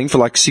selling for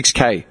like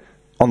 $6,000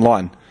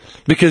 online.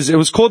 Because it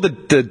was called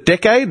the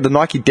Decade, the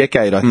Nike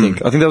Decade, I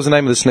think. I think that was the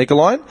name of the sneaker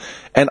line.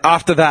 And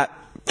after that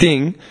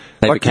thing,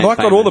 like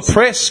Nike got all the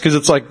press because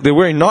it's like they're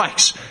wearing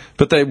Nikes,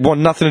 but they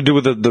want nothing to do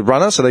with the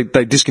runner, so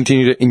they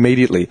discontinued it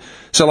immediately.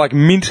 So like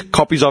mint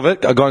copies of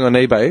it are going on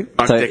eBay.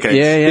 So, Decades.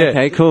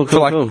 okay, cool. For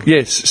like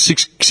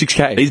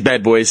 $6,000. These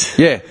bad boys.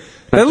 Yeah,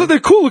 they're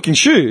cool looking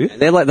shoe.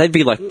 They'd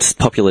be like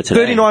popular today.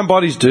 39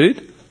 bodies,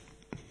 dude.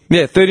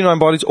 Yeah, 39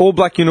 bodies, all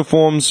black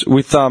uniforms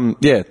with black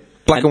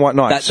and white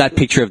Nikes. That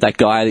picture of that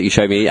guy that you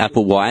showed me,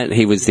 Apple White,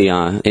 he was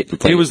the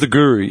he was the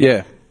guru.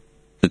 Yeah,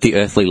 the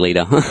earthly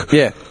leader.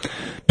 yeah.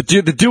 But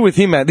the deal with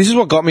him, man, this is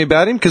what got me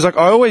about him, because like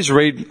I always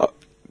read,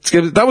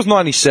 that was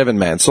 97,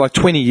 man, so like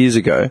 20 years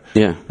ago.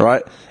 Yeah.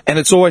 Right? And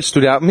it's always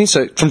stood out with me,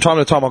 so from time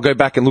to time I'll go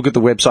back and look at the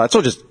website. It's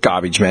all just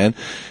garbage, man.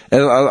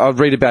 And I'll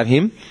read about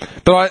him.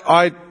 But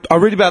I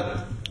read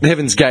about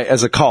Heaven's Gate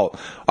as a cult.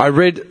 I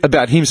read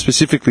about him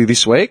specifically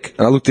this week,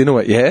 and I looked into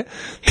it,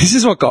 This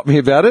is what got me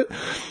about it.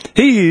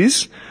 He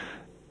is...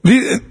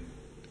 This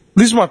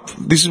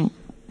is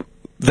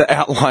the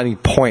outlining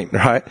point,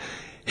 right?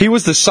 He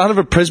was the son of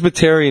a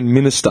Presbyterian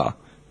minister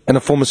and a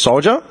former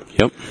soldier.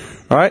 Yep.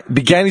 Right?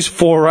 Began his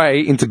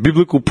foray into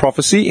biblical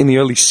prophecy in the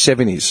early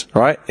 70s,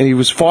 right? And he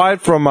was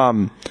fired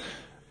from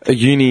a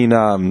uni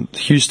in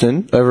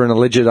Houston over an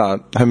alleged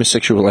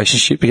homosexual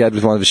relationship he had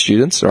with one of his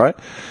students, right?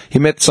 He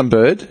met some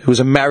bird who was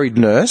a married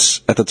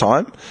nurse at the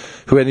time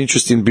who had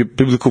interest in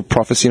biblical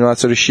prophecy and all that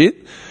sort of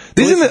shit.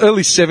 This is in the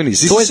early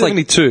 70s. This is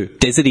 72. Like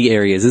deserty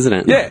areas, isn't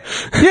it? Yeah.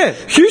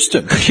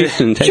 Houston.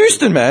 Houston, Texas.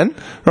 Houston, man.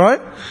 Right?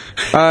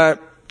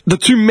 The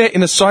two met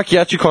in a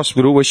psychiatric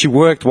hospital where she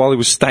worked while he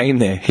was staying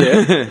there.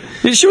 Yeah.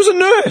 Yeah, she was a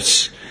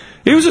nurse.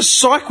 He was a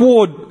psych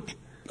ward.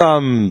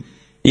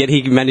 Yet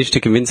he managed to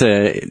convince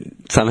her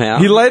somehow.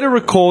 He later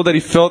recalled that he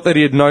felt that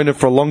he had known her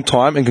for a long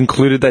time and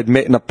concluded they'd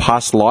met in a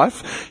past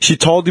life. She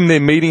told him their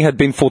meeting had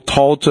been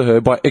foretold to her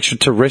by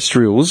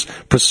extraterrestrials,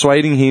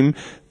 persuading him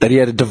that he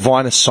had a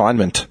divine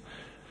assignment.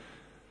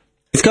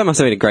 This guy must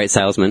have been a great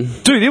salesman.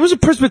 Dude, he was a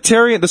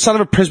Presbyterian, the son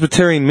of a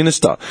Presbyterian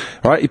minister,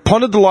 right? He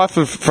pondered the life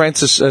of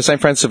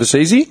St. Francis of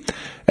Assisi,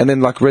 and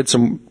then, read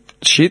some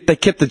shit. They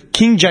kept the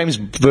King James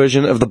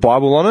version of the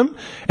Bible on him,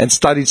 and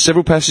studied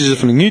several passages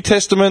from the New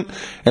Testament,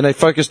 and they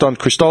focused on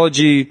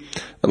Christology,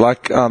 all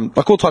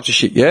types of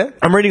shit, yeah?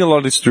 I'm reading a lot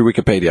of this through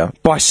Wikipedia.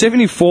 By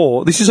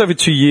 74, this is over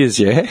 2 years,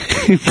 yeah?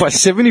 By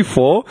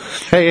 74,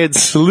 they had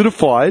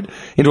solidified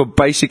into a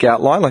basic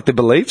outline, their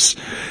beliefs.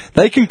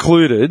 They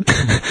concluded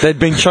they'd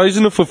been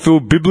chosen to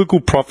fulfill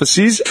biblical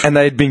prophecies, and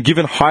they had been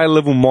given higher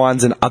level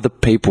minds than other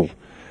people.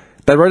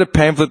 They wrote a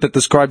pamphlet that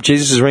described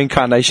Jesus'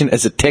 reincarnation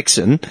as a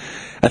Texan,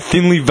 a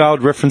thinly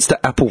veiled reference to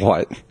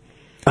Applewhite.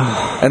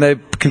 And they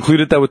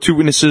concluded they were two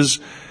witnesses.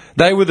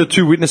 They were the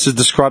two witnesses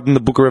described in the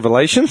Book of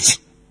Revelations.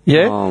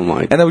 Yeah? Oh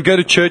my. And they would go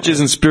to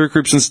churches and spirit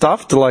groups and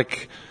stuff to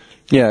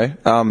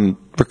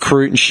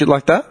recruit and shit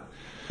like that.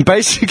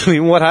 Basically,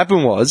 what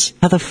happened was...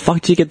 How the fuck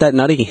did you get that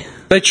nutty?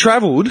 They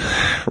travelled,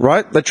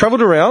 right? They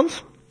travelled around.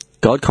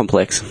 God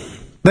complex.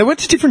 They went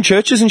to different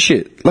churches and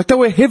shit. They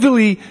were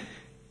heavily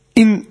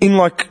in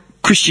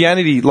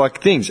Christianity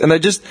things, and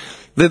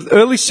the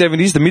early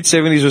 70s, the mid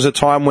 70s was a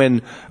time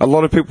when a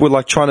lot of people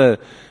were trying to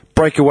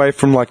break away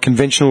from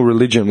conventional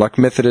religion,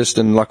 Methodist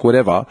and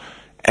whatever,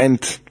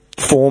 and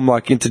form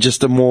into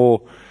just a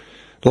more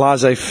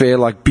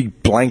laissez-faire,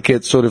 big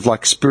blanket sort of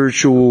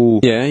spiritual,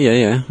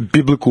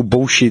 biblical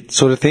bullshit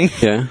sort of thing.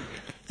 Yeah.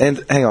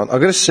 And hang on, I've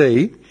got to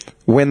see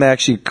when they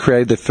actually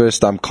created their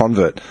first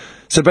convert.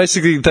 So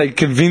basically, they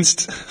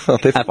convinced. Oh,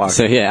 they're fucked.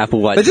 So yeah,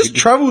 Applewhite. They just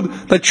travelled.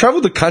 They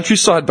travelled the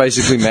countryside,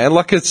 basically, man,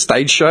 like a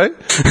stage show.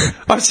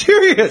 I'm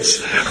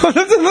serious.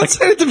 I'm not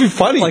saying it to be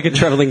funny. Like a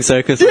travelling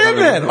circus. Yeah,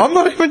 man. I'm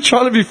not even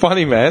trying to be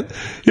funny, man.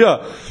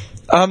 Yeah.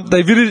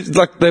 They visited,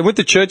 they went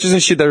to churches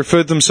and shit. They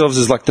referred to themselves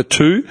as the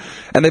two,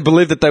 and they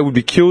believed that they would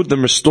be killed,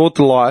 then restored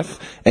to life,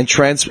 and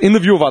in the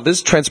view of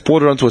others,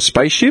 transported onto a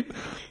spaceship,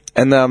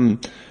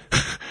 and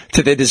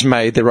to their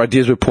dismay, their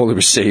ideas were poorly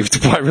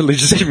received by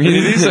religious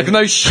communities.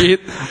 No shit.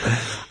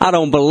 I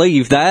don't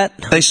believe that.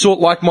 They sought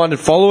like-minded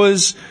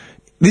followers.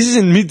 This is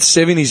in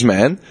mid-70s,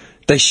 man.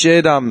 They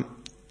shared,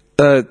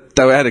 they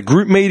had a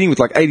group meeting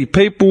with 80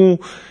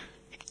 people.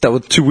 They were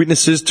two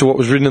witnesses to what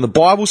was written in the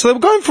Bible. So they were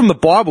going from the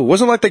Bible. It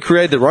wasn't like they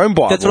created their own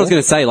Bible. That's what I was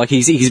going to say.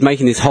 He's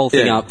making this whole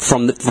thing up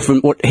from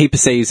what he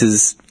perceives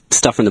as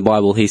stuff from the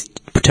Bible. He's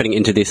turning it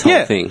into this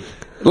whole thing.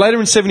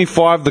 Later in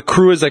 75, the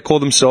crew, as they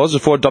called themselves,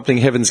 before adopting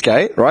Heaven's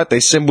Gate, right? They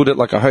assembled at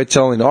a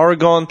hotel in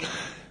Oregon.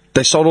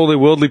 They sold all their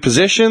worldly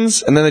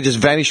possessions, and then they just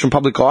vanished from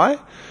public eye.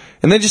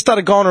 And they just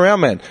started going around,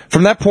 man.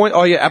 From that point,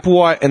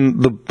 Applewhite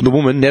and the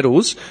woman,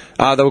 Nettles,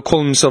 they were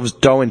calling themselves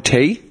Doe and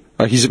T.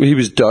 He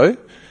was Doe.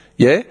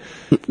 Yeah?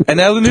 And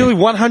there were nearly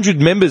 100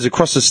 members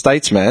across the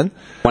states, man.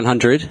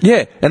 100?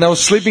 Yeah. And they were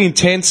sleeping in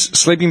tents,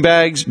 sleeping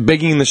bags,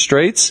 begging in the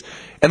streets.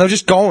 And they were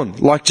just going,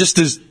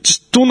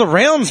 just doing the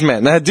rounds,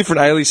 man. They had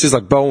different aliases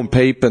like Bo and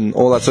Peep and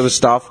all that sort of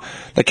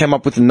stuff. They came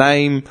up with a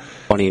name.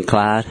 Bonnie and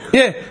Clyde.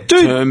 Yeah,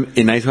 dude.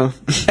 Terminator.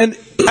 And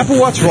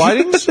Applewhite's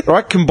writings,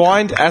 right,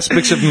 combined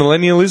aspects of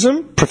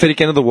millennialism,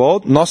 prophetic end of the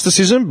world,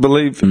 Gnosticism,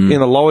 belief in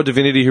a lower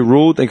divinity who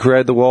ruled and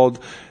created the world,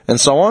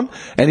 and so on.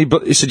 And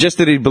he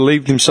suggested he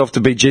believed himself to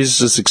be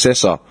Jesus'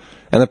 successor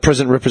and the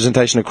present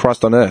representation of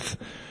Christ on earth.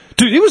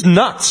 Dude, it was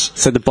nuts.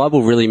 So the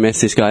Bible really messed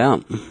this guy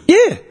up.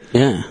 Yeah.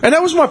 Yeah. And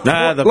that was my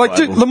point.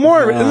 Dude, the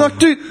more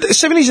the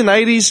 70s and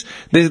 80s,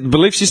 the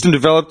belief system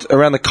developed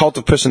around the cult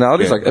of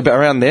personalities,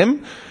 around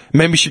them.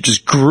 Membership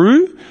just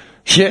grew.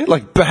 Yeah,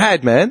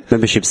 bad, man.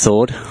 Membership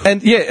soared. And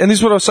this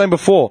is what I was saying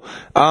before.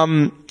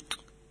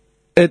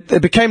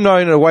 It became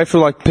known a way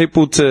for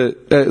people to,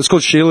 it's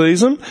called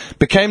Sheilaism,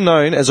 became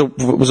known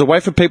was a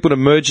way for people to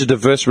merge the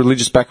diverse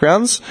religious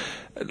backgrounds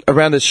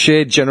around a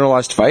shared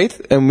generalized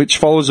faith, and which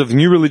followers of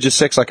new religious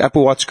sects like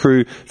Applewhite's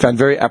crew found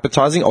very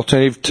appetizing,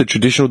 alternative to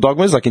traditional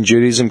dogmas like in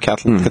Judaism,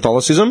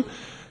 Catholicism. Do you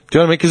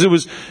know what I mean? Because it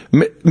was,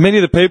 many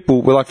of the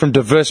people were from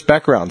diverse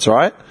backgrounds,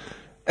 right?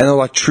 And they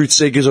were truth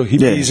seekers or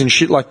hippies and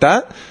shit like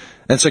that.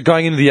 And so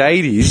going into the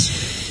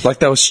 80s,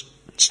 they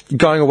were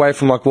going away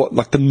from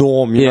the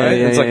norm, you know?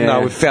 It's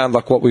no, we found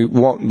what we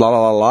want, la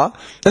la la la.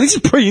 And this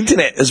is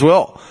pre-internet as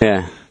well.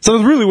 Yeah. So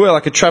it really were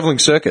like a travelling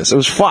circus. It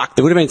was fucked.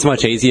 It would have been so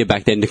much easier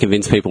back then to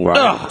convince people, right?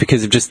 Ugh.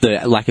 Because of just the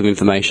lack of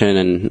information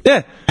and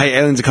Yeah. Hey,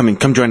 aliens are coming.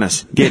 Come join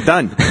us. Yeah,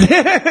 done.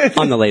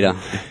 I'm the leader.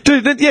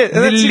 Dude, and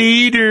that's it.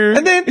 leader.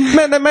 And then,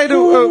 man, they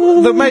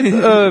uploaded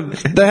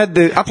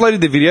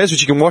the videos,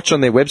 which you can watch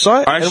on their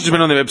website. I actually just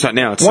went on their website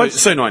now.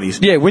 It's so 90s.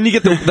 Yeah, when you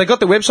get they got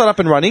the website up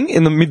and running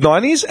in the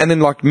mid-90s, and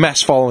then like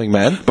mass following,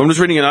 man. But I'm just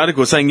reading an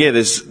article saying,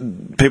 there's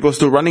people are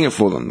still running it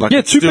for them. Like, Yeah,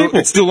 it's two still, people.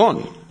 It's still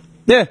on.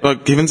 Yeah.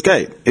 Like Heaven's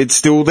Gate. It's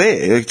still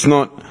there. It's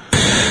not...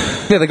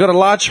 Yeah, they got a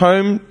large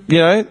home,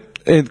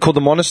 called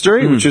the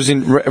Monastery, which was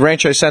in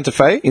Rancho Santa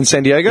Fe in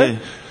San Diego. Yeah.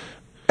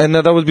 And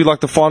that would be like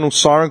the final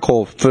siren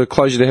call for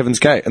closure to Heaven's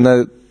Gate.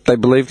 And they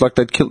believed like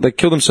they'd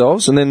kill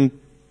themselves, and then,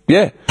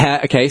 yeah.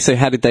 So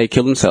how did they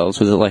kill themselves?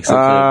 Was it like some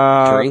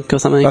kind of drink or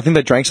something? I think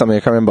they drank something, I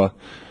can't remember.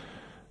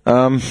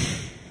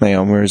 Hang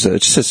on, where is it?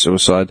 It just says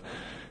suicide.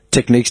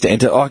 Techniques to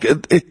enter. Oh,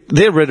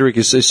 their rhetoric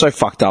is so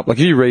fucked up. Like,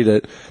 if you read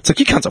it, it's like,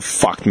 you cunts are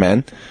fucked,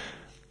 man.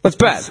 That's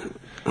bad.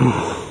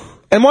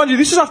 And mind you,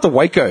 this is after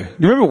Waco. You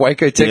remember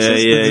Waco,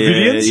 Texas? Yeah, the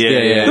Davidians?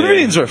 yeah. The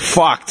Davidians were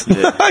fucked.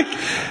 Like,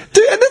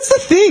 dude, and that's the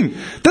thing.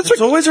 That's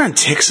It's always around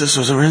Texas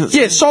or something.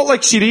 yeah, Salt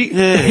Lake City,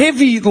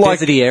 heavy, like...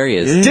 Deserty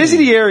areas.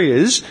 Deserty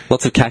areas.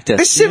 Lots of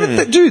cactus.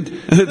 There's dude.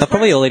 They're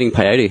probably all eating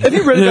peyote. Have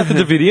you read about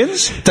the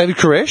Davidians? David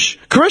Koresh?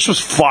 Koresh was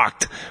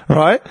fucked,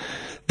 right?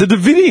 The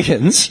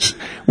Davidians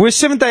were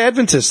Seventh-day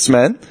Adventists,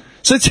 man.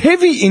 So it's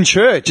heavy in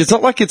church. It's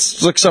not like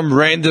it's like some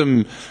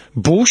random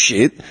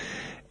bullshit.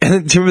 And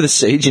then, do you remember the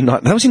siege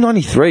that was in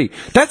 93.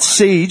 That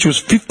siege was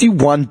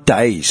 51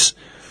 days.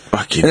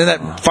 Fucking And then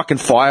that fucking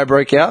fire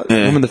broke out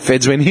when the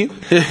feds went in.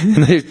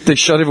 And they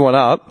shot everyone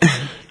up.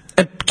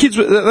 And kids,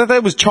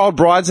 there was child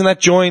brides in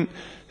that joint,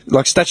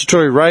 like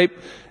statutory rape.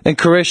 And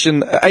Koresh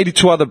and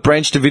 82 other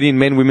Branch Davidian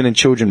men, women and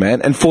children,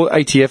 man. And 4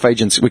 ATF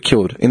agents were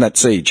killed in that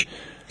siege.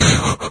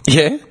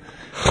 Yeah?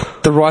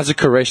 The rise of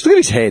Koresh. Look at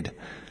his head.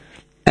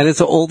 And it's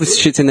all this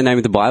shit's in the name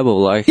of the Bible,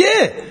 like...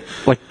 Yeah!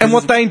 Like, And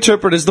what they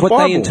interpret as the what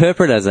Bible. they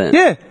interpret as it.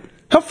 Yeah.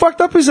 How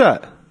fucked up is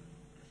that?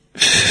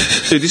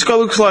 Dude, this guy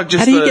looks like just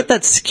How do you get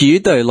that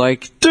skewed, though?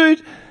 Like,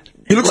 Dude.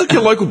 He looks like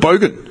your local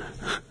bogan.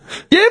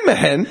 Yeah,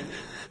 man.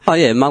 oh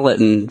yeah, mullet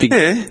and big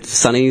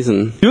sunnies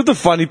and... You know what the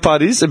funny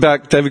part is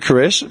about David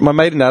Koresh? My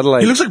mate in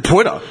Adelaide. He looks like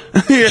Pointer.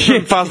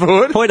 Yeah, fast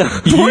forward. Pointer.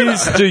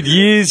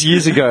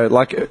 years ago,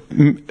 like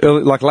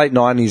late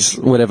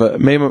 90s, whatever,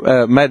 me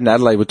and mate in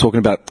Adelaide were talking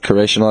about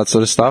Koresh and all that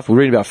sort of stuff. We're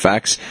reading about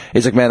facts.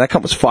 He's like, man, that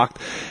cunt was fucked.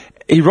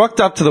 He rocked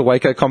up to the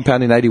Waco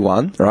compound in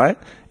 81, right?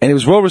 And he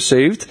was well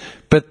received,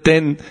 but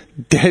then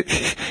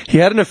he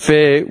had an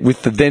affair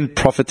with the then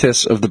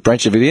prophetess of the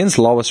Branch Davidians,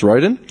 Lois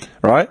Roden,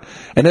 right?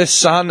 And her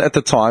son at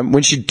the time,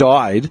 when she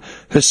died,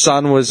 her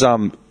son was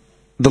the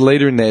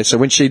leader in there. So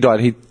when she died,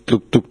 he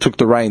took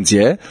the reins,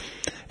 yeah?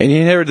 And he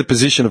inherited the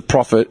position of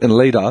prophet and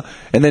leader.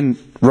 And then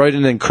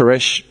Roden and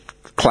Koresh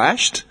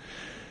clashed.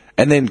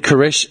 And then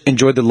Koresh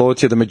enjoyed the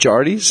loyalty of the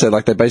majority. So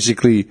like they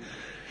basically...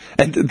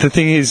 And the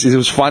thing is it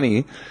was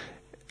funny...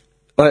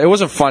 it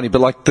wasn't funny,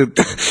 but like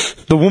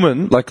the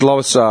woman, like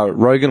Lois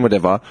Rogan,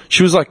 whatever,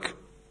 she was like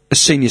a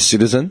senior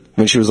citizen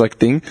when she was like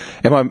thing,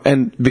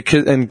 and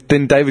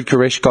then David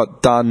Koresh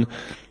got done.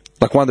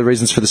 Like one of the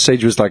reasons for the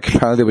siege was like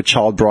apparently there were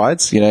child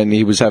brides, and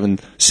he was having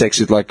sex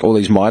with like all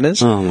these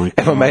minors. Oh my God.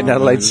 And my mate in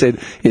Adelaide said,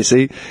 "You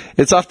see,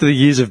 it's after the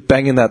years of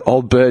banging that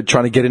old bird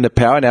trying to get into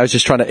power. Now he's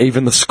just trying to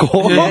even the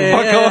score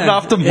by going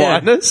after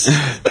minors."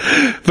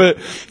 But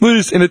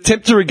Liz, in an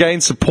attempt to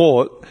regain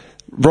support,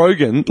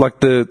 Rogan, like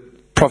the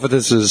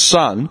prophetess's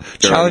son,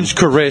 challenged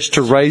Koresh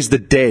to raise the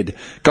dead,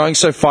 going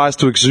so far as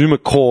to exhume a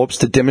corpse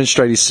to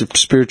demonstrate his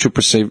spiritual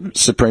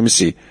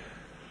supremacy.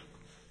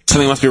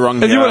 Something must be wrong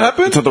here. And you know what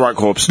happened? It's not the right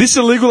corpse. This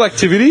illegal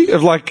activity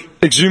of like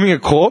exhuming a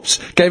corpse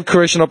gave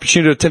Koresh an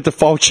opportunity to attempt to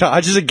file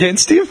charges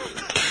against him.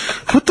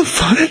 What the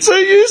fuck? So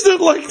he used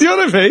it like, do you know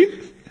what I mean?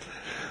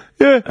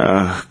 Yeah.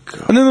 Oh,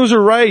 God. And then there was a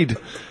raid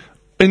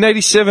in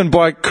 87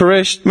 by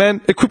Koresh, man,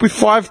 equipped with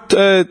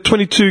 5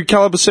 22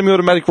 caliber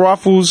semi-automatic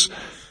rifles, a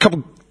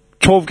couple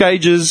 12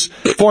 gauges,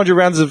 400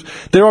 rounds of...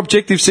 Their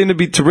objective seemed to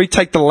be to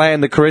retake the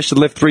land that Koresh had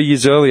left 3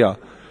 years earlier.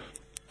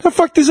 How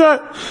fucked is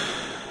that?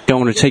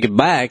 Don't want to take it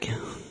back.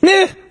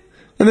 Yeah.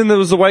 And then there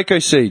was the Waco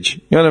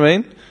siege. You know what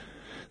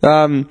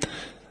I mean?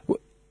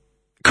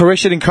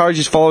 Koresh had encouraged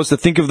his followers to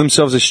think of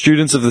themselves as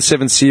students of the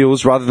Seven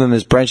Seals rather than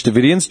as Branch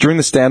Davidians. During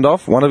the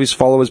standoff, one of his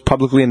followers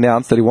publicly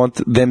announced that he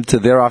wanted them to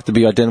thereafter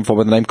be identified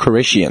by the name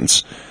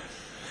Koreshians.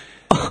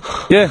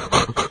 Yeah.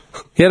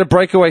 He had a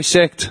breakaway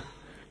sect.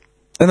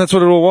 And that's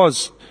what it all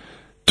was.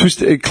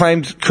 It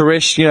claimed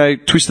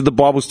Koresh, twisted the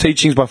Bible's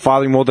teachings by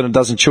fathering more than a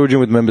dozen children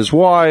with members'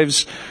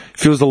 wives.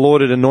 Feels the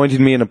Lord had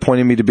anointed me and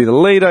appointed me to be the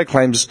leader.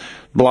 Claims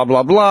blah,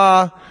 blah,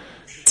 blah.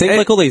 Seems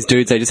like all these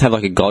dudes, they just have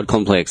like a God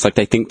complex. Like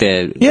they think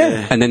they're...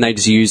 Yeah. And then they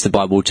just use the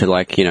Bible to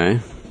like,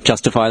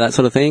 justify that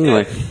sort of thing.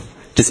 Like,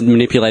 just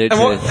manipulate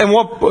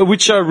it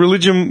Which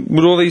religion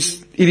would all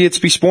these idiots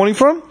be spawning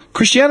from?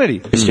 Christianity.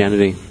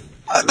 Christianity.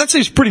 That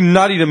seems pretty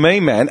nutty to me,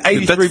 man.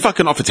 83. That's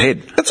fucking off its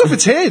head. That's off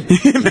its head.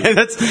 Man,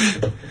 that's...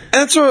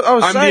 that's what I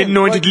was I'm saying. the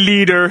anointed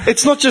leader.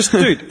 It's not just,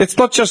 dude, it's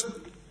not just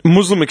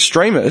Muslim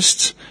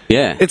extremists.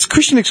 Yeah. It's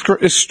Christian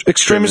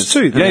extremists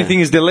too. The only thing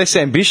is they're less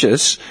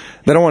ambitious.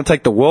 They don't want to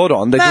take the world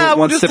on. They do it we'll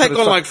one just step take at a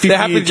on time. like 50, They're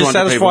happy to just 200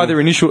 satisfy people. their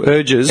initial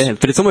urges. Yeah,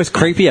 but it's almost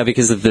creepier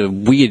because of the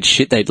weird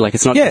shit they like.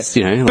 It's not just,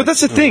 you know. but like-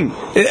 that's the thing,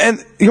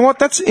 and you know what?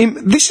 This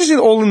is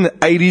all in the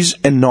 80s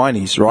and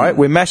 90s, right?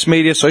 Where mass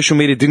media, social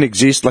media didn't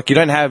exist. Like you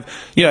don't have,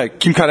 you know,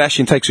 Kim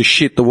Kardashian takes a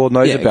shit the world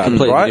knows Yeah, about,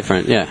 completely right?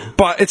 different, yeah.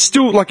 But it's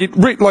still like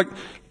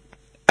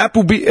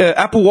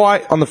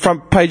Applewhite on the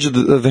front page of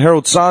the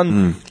Herald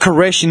Sun,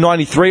 Koresh in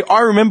 '93. I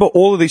remember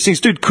all of these things,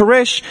 dude.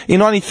 Koresh in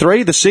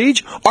 '93, The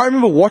Siege. I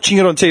remember watching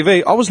it on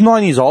TV. I was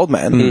 9 years old,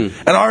 man,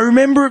 and I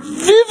remember it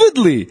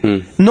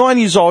vividly. 9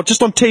 years old,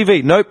 just on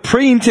TV. No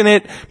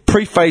pre-internet,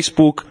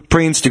 pre-Facebook,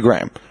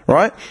 pre-Instagram,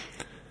 right?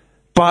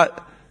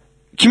 But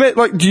do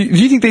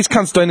you think these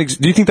cunts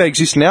do you think they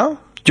exist now?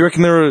 Do you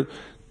reckon there are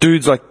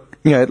dudes like,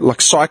 you know, like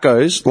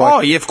psychos, like Oh,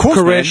 yeah, of course,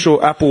 Koresh or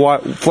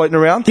Applewhite floating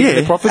around? thinking Yeah,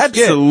 they're prophets?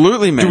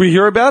 absolutely, man. Do we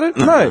hear about it?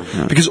 No,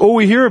 because all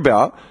we hear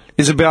about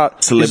is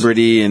about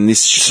Celebrity and this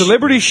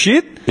celebrity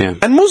shit Yeah.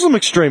 and Muslim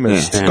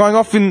extremists Yeah. going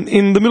off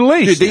in the Middle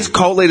East. Dude, these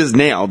cult leaders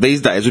now,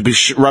 these days, would be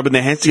rubbing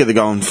their hands together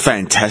going,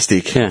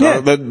 fantastic. Yeah.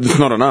 Yeah. It's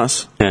not on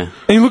us. yeah.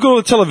 And you look at all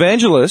the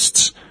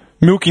televangelists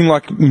milking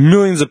like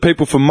millions of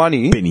people for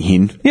money. Benny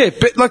Hinn. Yeah,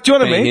 but like, do you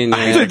know what I Benny mean? Hinn,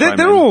 yeah. Dude, Great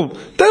they're man.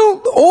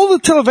 all the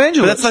televangelists.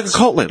 But that's like a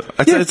cult leader.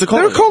 It's a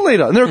cult they're leader. a cult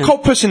leader, and they're a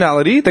cult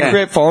personality. They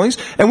create followings,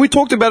 and we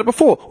talked about it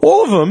before.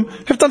 All of them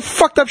have done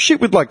fucked up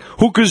shit with like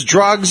hookers,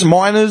 drugs,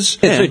 minors.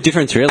 There's no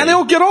difference, really. And they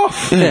all get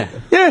off. Yeah.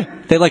 Yeah.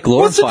 They're like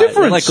What's the glorified. difference?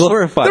 They're like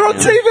glorified. They're on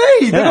now. TV.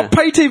 They've Yeah. got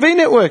pay TV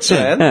networks,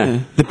 man. Yeah.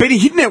 The Benny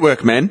Hinn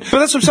network, man. But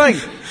that's what I'm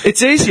saying.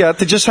 It's easier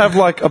to just have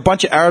like a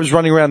bunch of Arabs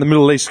running around the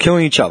Middle East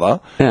killing each other.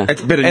 Yeah.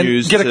 It's better And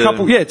news. get a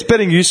couple. Yeah, it's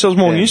better news. Sells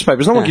more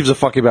newspapers. No one Yeah. gives a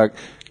fuck about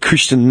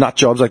Christian nut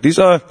jobs like this.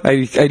 Oh,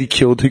 80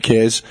 killed. Who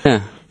cares?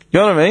 Yeah. You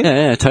know what I mean?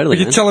 Yeah, totally, But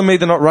you're man. telling me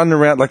they're not running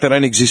around like they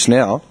don't exist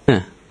now.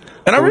 Yeah.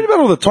 And I read about it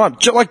all the time.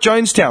 Like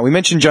Jonestown. We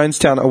mentioned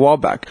Jonestown a while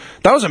back.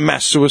 That was a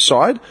mass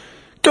suicide.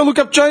 Go look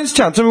up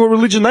Jonestown. Tell me what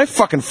religion they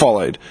fucking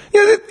followed.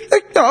 Yeah,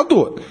 no, I'll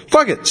do it.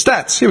 Fuck it.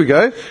 Stats. Here we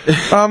go.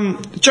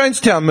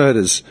 Jonestown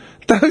murders.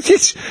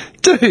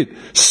 Dude,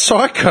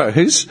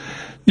 psychos.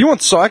 You want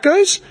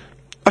psychos?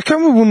 I can't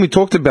remember when we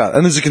talked about,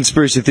 and there's a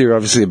conspiracy theory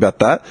obviously about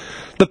that.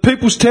 The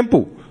People's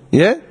Temple.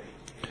 Yeah?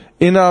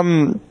 In,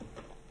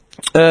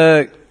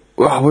 where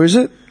is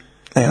it?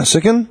 Hang on a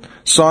second.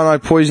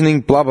 Cyanide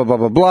poisoning, blah, blah, blah,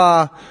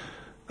 blah,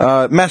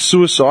 blah. Mass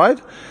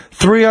suicide.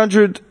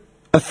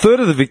 A third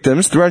of the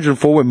victims,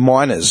 304, were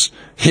minors.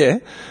 Yeah.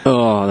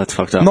 Oh, that's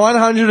fucked up.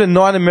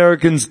 909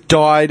 Americans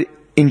died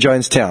in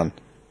Jonestown.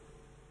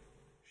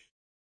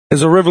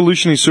 As a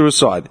revolutionary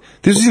suicide.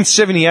 This was in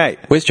 78.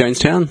 Where's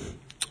Jonestown?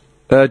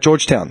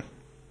 Georgetown.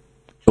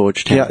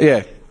 Georgetown. Yeah,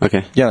 yeah.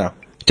 Okay. Yeah, no.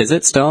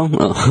 Desert style?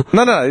 Oh.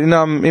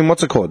 No, in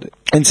what's it called?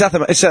 In South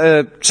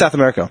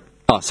America.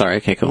 Oh, sorry.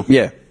 Okay, cool.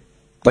 Yeah.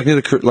 Like near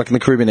like in the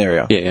Caribbean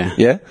area. Yeah.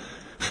 Yeah?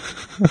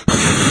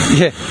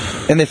 Yeah.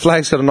 And their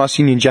flag's got a nice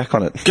Union Jack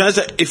on it. Guys,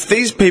 if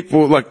these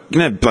people, like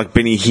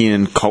Benny Hinn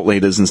and cult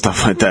leaders and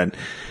stuff like that,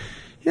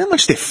 you know how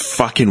much they're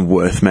fucking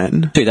worth,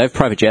 man? Dude, they have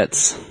private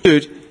jets.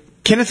 Dude,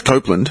 Kenneth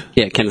Copeland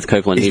Yeah, Kenneth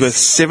Copeland. is worth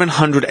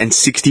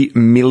 $760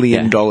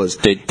 million. Yeah.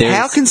 Dude, there's-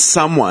 How can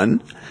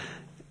someone,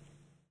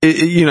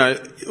 you know,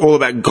 all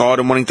about God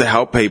and wanting to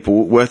help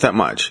people, worth that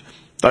much?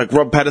 Like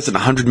Rob Patterson,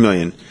 $100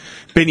 million.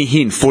 Benny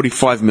Hinn,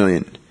 $45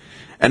 million.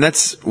 And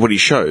that's what he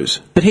shows.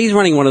 But he's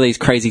running one of these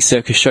crazy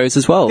circus shows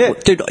as well. Yeah.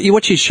 Dude, you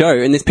watch his show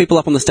and there's people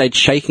up on the stage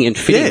shaking and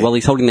fitting Yeah. while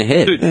he's holding their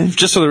head. Dude,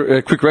 just for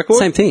a quick record.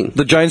 Same thing.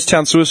 The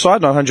Jonestown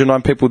suicide,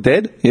 909 people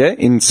dead, yeah,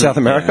 in South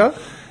America.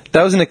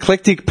 That was an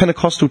eclectic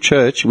Pentecostal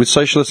church with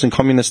socialist and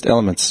communist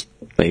elements.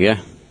 There you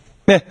go.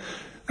 Yeah.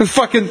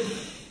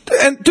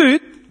 And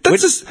dude,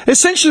 that's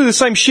essentially the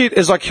same shit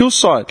as like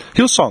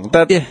Hillsong.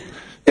 That,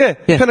 Yeah.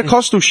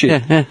 Pentecostal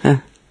shit.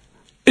 Yeah.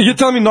 You're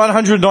telling me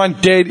 909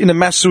 dead in a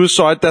mass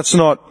suicide, that's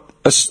not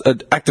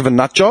an act of a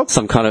nut job?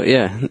 Some kind of,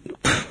 yeah.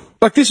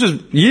 Like this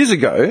was years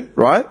ago,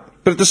 right?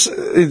 But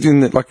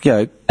like, you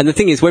know. And the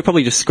thing is, we're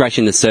probably just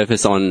scratching the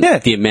surface on Yeah.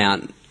 the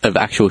amount of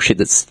actual shit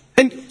that's...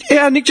 And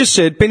yeah, Nick just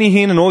said, Benny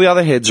Hinn and all the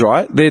other heads,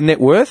 right? Their net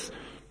worth,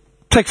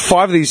 take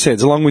 5 of these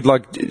heads, along with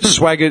like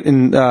Swaggart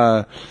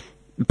and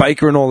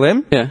Baker and all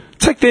them. Yeah.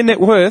 Take their net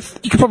worth,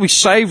 you could probably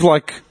save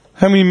like,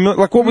 how many,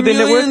 like what would their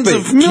net worth Millions be?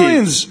 of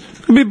Millions.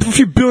 It'd be a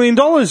few $1 billion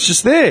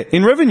just there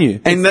in revenue.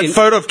 And that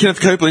photo of Kenneth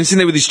Copeland, he's sitting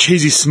there with his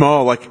cheesy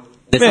smile, like,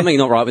 There's something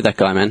not right with that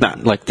guy, man. Nah.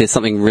 Like, there's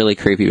something really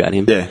creepy about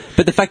him. Yeah.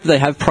 But the fact that they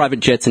have private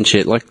jets and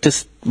shit, like,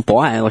 just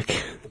why?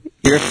 Like,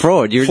 you're a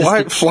fraud. You're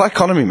just... Fly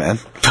economy, man.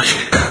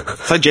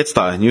 say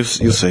Jetstar, and you'll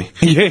see.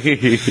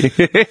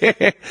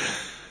 Yeah.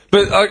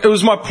 But it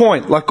was my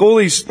point. Like all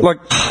these, like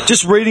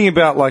just reading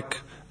about like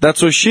that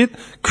sort of shit.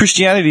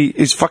 Christianity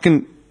is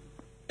fucking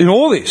in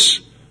all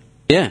this,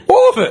 Yeah.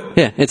 all of it.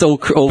 Yeah, it's all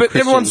But Christian.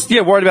 everyone's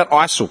worried about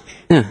ISIL.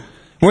 Yeah.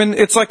 When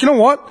it's like, you know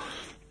what?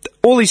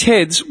 All these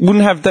heads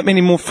wouldn't have that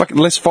many more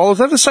less followers.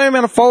 They have the same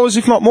amount of followers,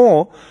 if not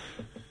more,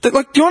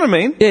 Like, do you know what I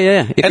mean?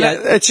 Yeah. And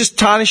it's just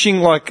tarnishing,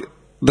 like,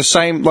 the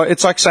same, like,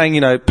 it's like saying,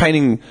 you know,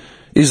 painting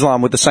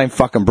Islam with the same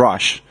fucking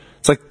brush.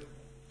 It's like,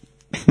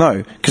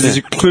 no, because there's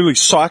clearly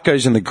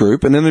psychos in the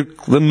group, and then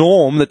the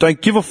norm that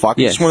don't give a fuck,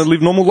 Yes. just want to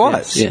live normal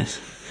lives. Yes.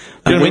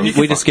 You know what I And mean?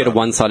 we just get a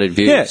one-sided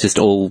view. Yeah. It's just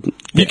all...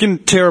 You can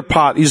tear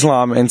apart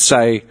Islam and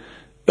say,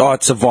 oh,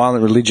 it's a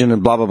violent religion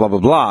and blah, blah, blah, blah,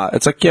 blah.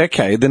 It's like, yeah,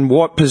 okay, then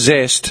what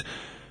possessed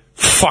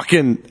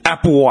fucking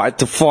Applewhite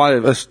to fight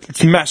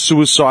a mass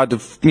suicide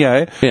to, you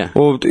know, Yeah.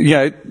 or, you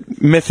know,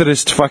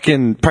 Methodist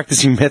fucking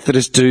practicing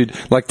Methodist dude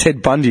like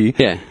Ted Bundy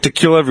Yeah. to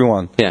kill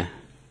everyone? Yeah.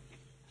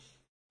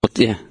 But,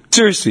 yeah.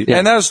 Seriously. Yeah.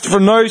 And that was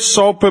for no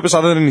sole purpose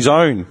other than his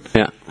own.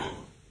 Yeah.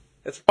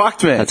 It's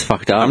fucked, man. That's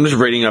fucked up. I'm just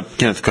reading up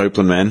Kenneth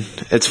Copeland, man.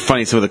 It's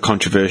funny, some of the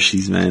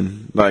controversies,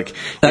 man. Like,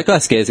 That guy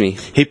scares me.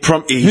 his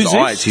Who's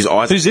eyes this?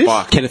 are Who's this?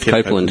 fucked. Kenneth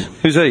Copeland.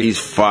 Who's he? He's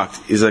fucked.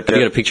 He's like, Have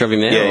you got a picture of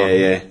him there?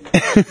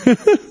 Yeah.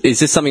 Is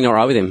there something not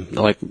right with him?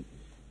 Like,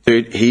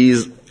 Dude,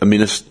 he's a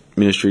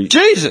ministry.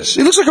 Jesus,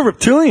 he looks like a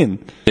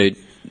reptilian. dude,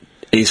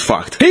 He's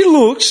fucked. He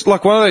looks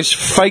like one of those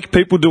fake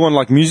people doing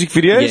like music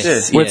videos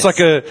Yes, where it's yes. like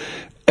a.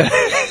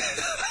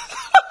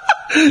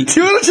 Do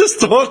you want to just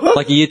talk?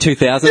 like year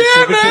 2000.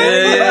 Yeah,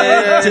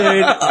 man.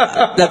 Dude,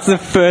 that's the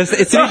first.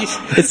 As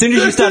soon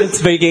as you started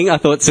speaking, I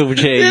thought Silver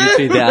Chair,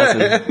 year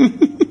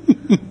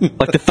 2000.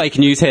 Like the fake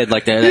news head,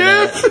 like that.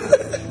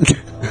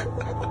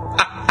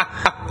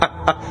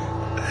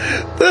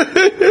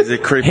 He's a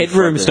creepy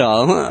Headroom fucker.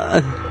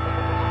 style.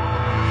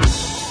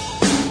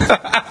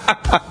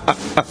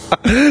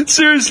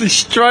 Seriously,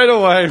 straight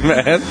away,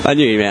 man. I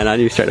knew, man. I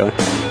knew straight away.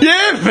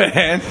 Yeah,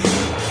 man.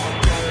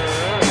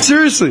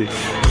 Seriously,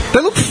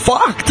 they look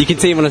fucked. You can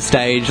see him on a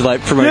stage,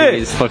 like promoting Yeah.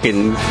 his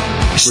fucking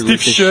Stiff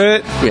religious-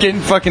 shirt, Yeah.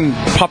 getting fucking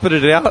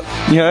puppeted out.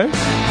 You know,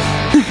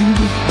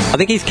 I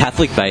think he's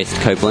Catholic based,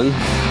 Copeland.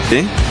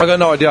 Yeah? I got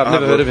no idea. I've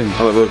never heard of him.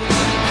 I'll have a look.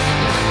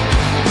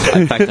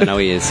 In fact, I know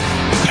he is.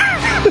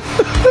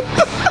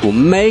 We'll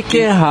make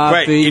it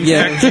happy. Wait, in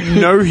yeah. fact, you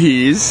know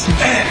he is.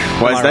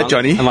 Why Am is I that, wrong?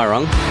 Johnny? Am I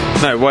wrong?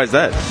 No, why is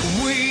that?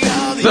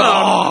 No,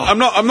 I'm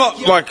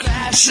not like.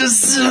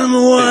 Just in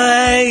the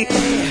way.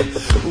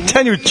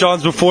 Daniel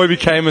Johns before he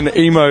became an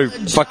emo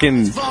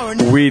fucking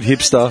weird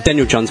hipster.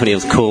 Daniel Johns when he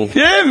was cool.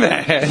 Yeah,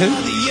 man.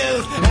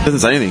 Doesn't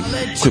say anything.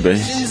 Could be.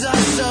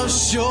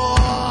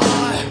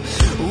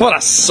 What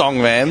a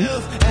song, man.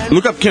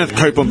 Look up Kenneth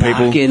Copeland,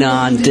 people. Knocking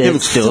on He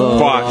death's looks door.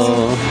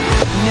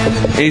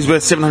 fucked. He's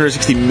worth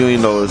 $760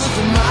 million.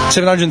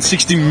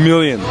 760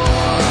 million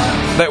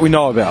that we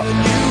know about.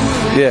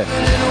 Yeah.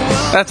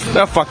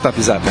 How fucked up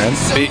is that, man?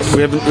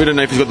 We don't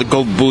know if he's got the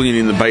gold bullion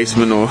in the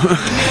basement or.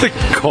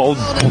 The gold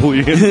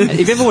bullion. Have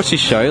you ever watched his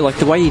show? Like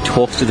the way he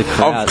talks to the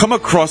crowd. I've come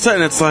across it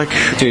and it's like.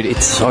 Dude,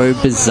 it's so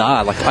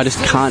bizarre. Like I just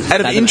can't. Out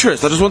of fathom-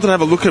 interest, I just wanted to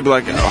have a look at it and be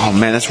like, oh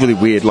man, that's really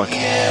weird. Like,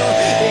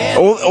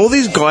 all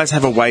these guys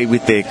have a way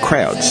with their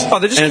crowds. Oh,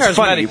 they're just and it's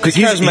funny charismatic- because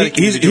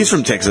charismatic he's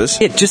from Texas.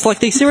 Yeah, just like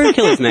these serial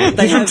killers, man.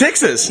 They He's from have-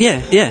 Texas.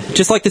 Yeah,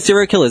 just like the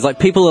serial killers. Like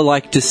people are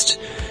like just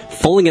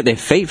falling at their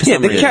feet for Yeah,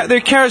 some reason.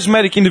 they're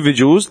charismatic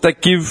individuals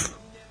that give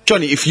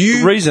Johnny, if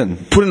you reason.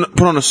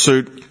 put on a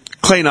suit,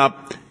 clean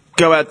up,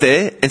 go out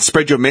there and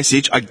spread your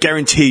message, I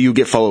guarantee you'll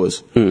get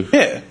followers.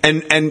 Yeah.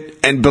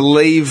 And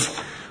believe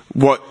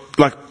what,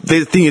 like,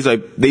 the thing is,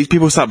 like, these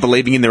people start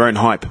believing in their own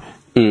hype.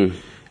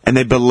 And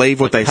they believe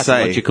what they say.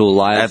 pathological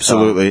lifestyle.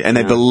 Absolutely. And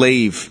they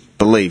Yeah.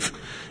 believe.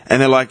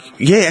 And they're like,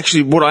 yeah,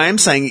 actually, what I am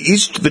saying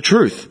is the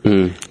truth.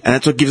 And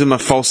that's what gives them a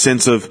false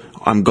sense of,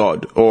 I'm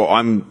God, or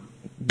I'm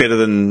better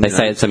than... They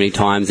say it so many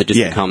times it just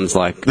Yeah. becomes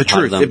like the part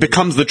truth. of them. It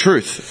becomes the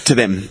truth to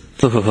them.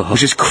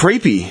 Which is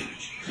creepy.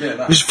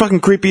 Which is fucking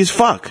creepy as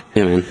fuck.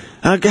 Yeah, man.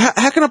 How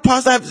can a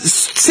pastor have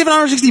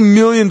 $760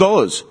 million?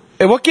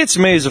 And what gets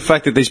me is the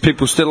fact that these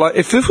people still like.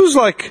 If this was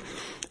like,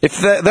 if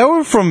they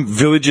were from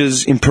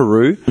villages in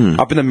Peru,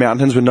 up in the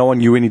mountains where no one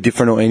knew any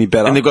different or any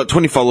better, And they've got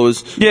 20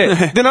 followers.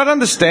 yeah, then I'd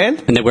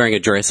understand. And they're wearing a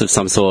dress of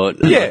some sort.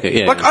 Yeah,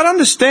 Like, I'd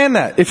understand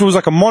that if it was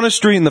like a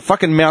monastery in the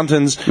fucking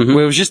mountains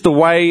where it was just the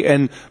way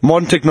and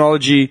modern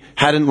technology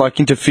hadn't like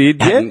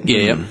interfered yet.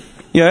 Yeah.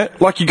 Yeah,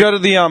 like you go to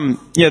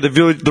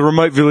the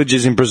remote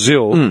villages in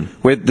Brazil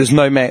where there's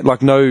no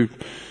no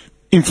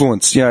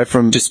influence,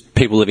 from Just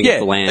people living Yeah, off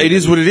the land. It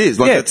is what it is.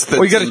 Like, yeah. that's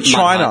Or you go to mud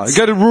China, huts. you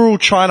go to rural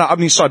China up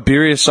in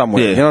Siberia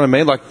somewhere. Yeah. You know what I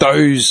mean? Like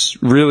those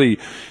really.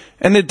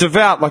 And they're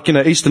devout, like,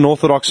 Eastern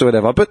Orthodox or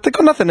whatever, but they've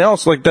got nothing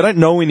else. Like, they don't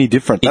know any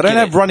different. They You'd don't get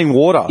have it. running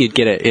water. You'd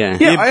get it, yeah.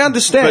 Yeah, I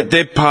understand. But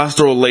their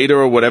pastor or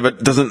leader or whatever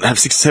doesn't have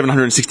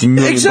 $760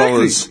 million.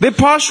 Exactly. Their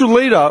pastoral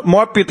leader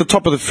might be at the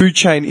top of the food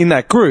chain in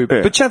that group,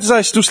 but chances are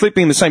he's still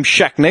sleeping in the same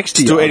shack next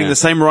to you. Still eating the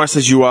same rice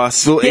as you are,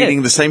 still Yeah.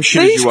 eating the same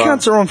shit These as you are.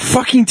 cunts are on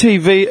fucking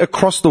TV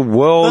across the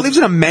world. He lives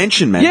in a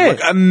mansion, man. Yeah. Like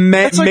a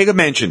It's like- mega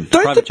mansion.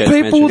 Don't Private the jets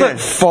people mentioned. that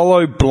Yeah.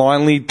 follow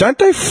blindly, don't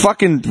they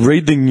fucking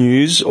read the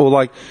news or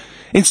like,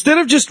 instead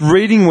of just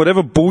reading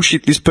whatever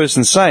bullshit this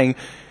person's saying,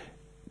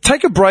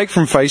 take a break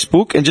from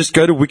Facebook and just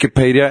go to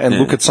Wikipedia and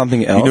look at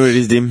something else. You know what it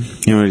is, Dim?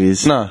 You know what it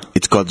is? No.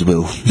 It's God's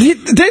will. Yeah,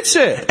 that's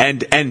it.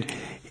 And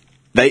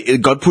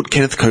God put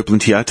Kenneth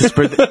Copeland here to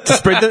spread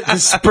to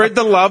spread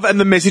the love and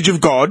the message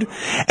of God,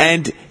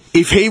 and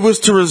if he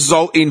was to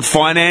result in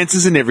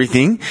finances and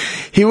everything,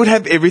 he would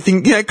have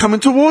everything, coming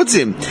towards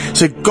him.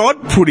 So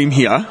God put him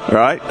here,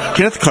 right?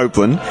 Kenneth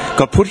Copeland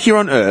got put here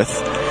on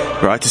earth,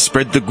 right, to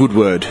spread the good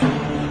word.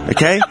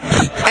 Okay?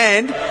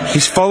 And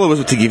his followers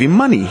were to give him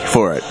money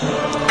for it.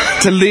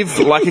 To live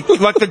like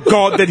the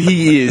God that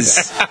he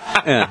is.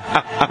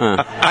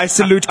 I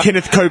salute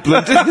Kenneth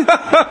Copeland.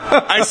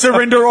 I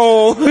surrender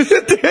all.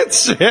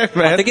 That's it,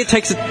 man. I think it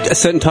takes a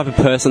certain type of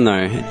person,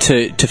 though,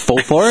 to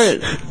fall for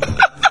it.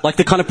 Like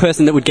the kind of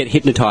person that would get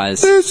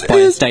hypnotised by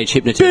a stage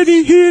hypnotist.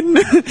 Benny Hinn.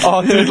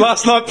 Oh, dude,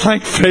 last night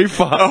playing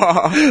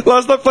FIFA.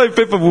 Last night playing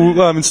FIFA,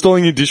 we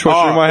installing a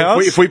dishwasher in my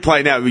house. If we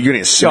play now, you're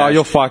going to smash. Oh,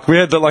 you're fucked. We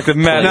had the maddest.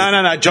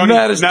 No, Johnny.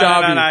 Maddest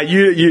derby. No.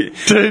 You.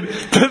 Dude,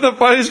 the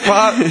funniest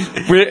part,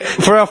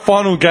 for our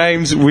final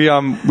games, we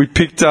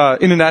picked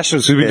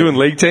internationals. So we've been doing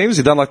league teams.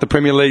 We've done like the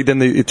Premier League, then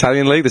the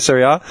Italian League, the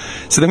Serie A.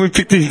 So then we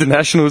picked the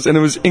internationals, and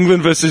it was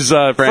England versus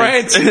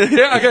France.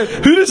 Yeah, okay.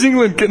 Who does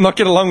England not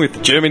get along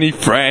with? Germany,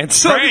 France.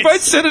 So we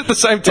both said it at the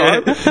same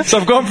time. Yeah. So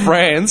I've gone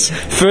France.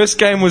 First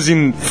game was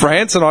in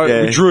France, and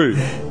we drew.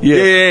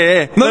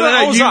 Yeah.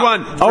 No, you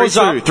won. I was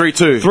up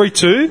 3-2.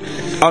 3-2.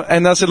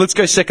 And I said, let's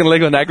go second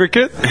leg on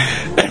aggregate.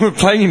 And we're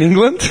playing in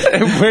England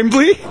at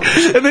Wembley.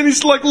 And then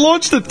he's like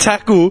launched a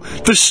tackle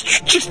to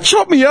just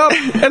chop me up.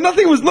 And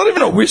nothing was, not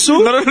even a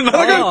whistle. Not even, and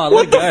I go,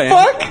 what the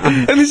fuck?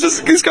 And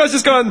this guy's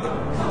just going,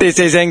 this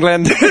is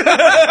England. And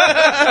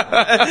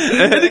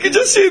you can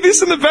just see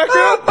this in the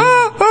background.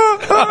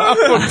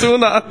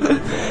 Fortuna.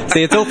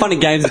 See, it's all fun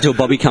and games until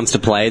Bobby comes to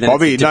play. Then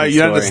Bobby, no, you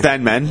don't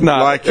understand, man.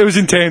 No, it was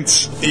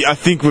intense. I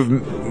think we've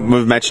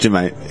matched him,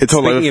 mate. It's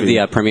all over. Speaking of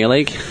the Premier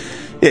League.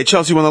 Yeah,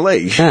 Chelsea won the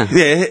league. Yeah.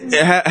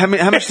 How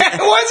much?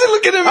 Why is it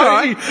looking at me? All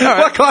right.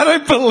 Like, I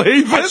don't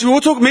believe it. Actually,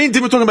 me and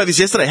Tim were talking about this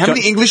yesterday. How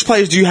many English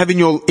players do you have in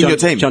your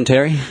team? John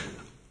Terry.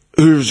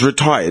 Who's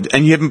retired,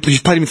 and you've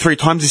played him 3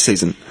 times this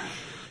season.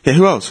 Yeah,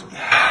 who else?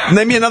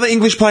 Name me another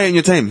English player in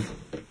your team.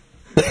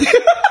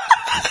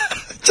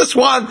 Just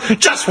one.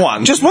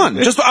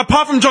 Just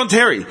apart from John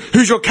Terry,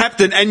 who's your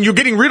captain and you're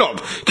getting rid of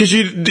because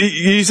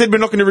you said we're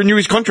not going to renew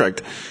his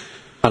contract.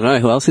 I don't know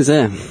who else is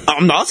there.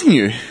 I'm not asking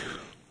you.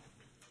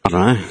 I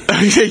don't know.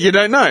 You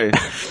don't know.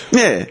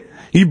 Yeah,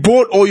 you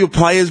bought all your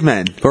players,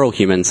 man. We're all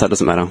human, so it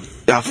doesn't matter.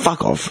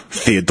 Fuck off,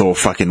 Theodore.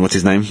 Fucking what's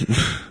his name?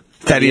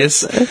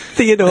 Thaddeus.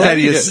 Theodore.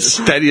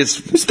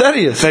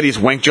 Thaddeus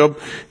wank job.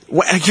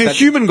 He's a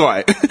human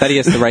guy.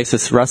 Thaddeus the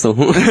racist Russell.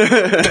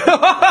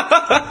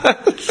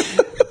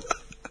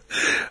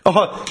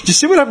 Oh, did you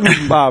see what happened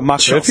with Mark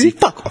Chelsea? Murphy?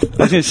 Fuck off. I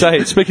was going to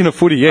say, speaking of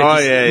footy,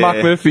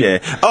 Mark Murphy. Yeah.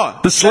 Oh,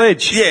 the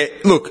sledge.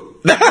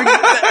 Look,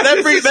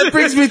 that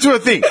brings me to a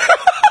thing.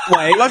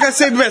 Wait, like I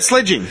said about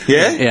sledging,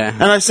 Yeah.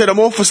 And I said I'm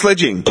all for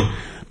sledging.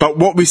 But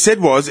what we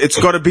said was,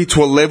 it's got to be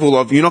to a level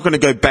of, you're not going to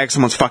go bag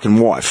someone's fucking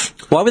wife.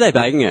 Why were they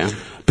bagging her?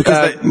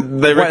 Because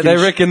they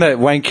reckon that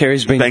Wayne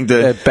Carey's been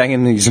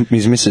banging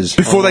his missus.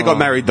 Before they got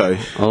married, though.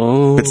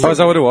 Oh. Is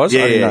that what it was?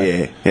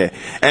 Yeah.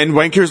 And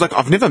Wayne Carey's like,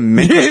 I've never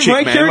met this chick,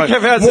 Wayne man. Carey Like,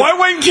 came out. why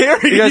Wayne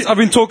Carey? He goes, I've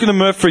been talking to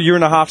Murph for a year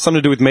and a half, something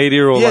to do with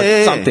media or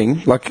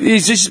something. Like,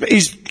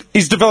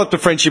 he's developed a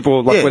friendip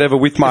or whatever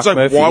with Mark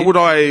Murphy. Why would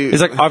I?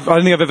 He's like, I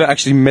don't think I've ever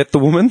actually met the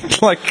woman.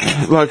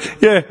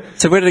 Yeah.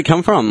 So where did it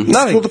come from?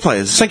 St Kilda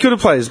players. St Kilda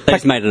players. They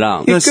just made it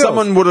up.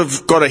 Someone would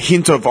have got a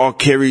hint of,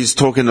 Carey's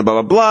talking to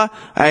blah, blah, blah.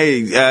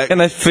 Hey,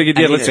 and they figured,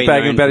 let's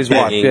bag him about his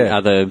wife. Yeah.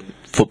 Other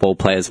football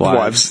players'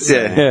 wives.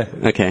 Yeah.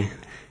 Okay.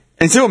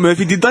 And see what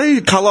Murphy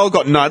did? Carlisle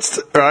got nuts,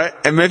 right?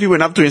 And Murphy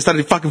went up to him and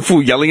started fucking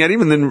full yelling at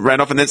him and then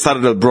ran off and then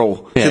started a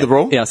brawl. Yeah. See the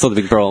brawl? Yeah, I saw the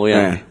big brawl,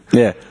 yeah.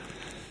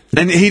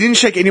 And he didn't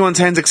shake anyone's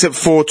hands except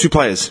for 2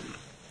 players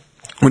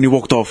when he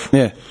walked off.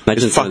 Yeah.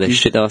 Imagine some of the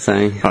shit they were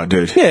saying. Oh,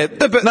 dude. Yeah,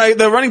 but no,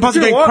 they're running past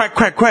him going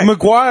quack.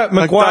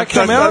 Maguire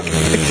came out.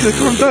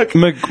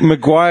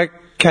 Maguire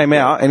came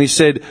out and he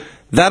said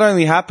that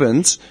only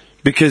happens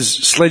because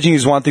sledging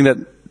is one thing that,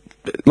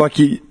 like,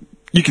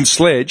 you can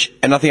sledge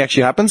and nothing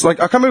actually happens. Like,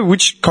 I can't remember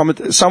which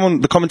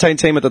the commentating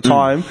team at the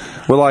time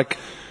were like,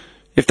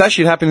 if that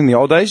shit happened in the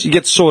old days, you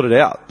get sorted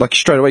out. Like,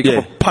 straight away, you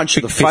get a punch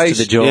to the face.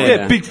 To the jaw.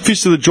 Yeah, big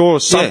fist to the jaw or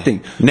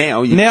something.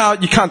 Yeah. Now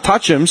you can't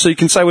touch them, so you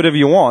can say whatever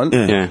you want.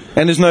 Yeah.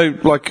 And there's no,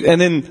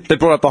 and then they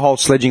brought up the whole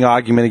sledging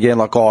argument again,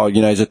 like,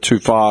 is it too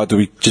far? Do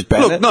we just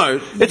ban it?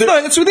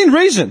 It's within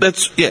reason.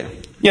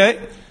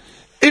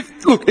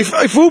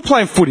 If we were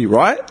playing footy,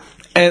 right?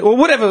 Or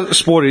whatever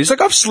sport it is,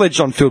 like I've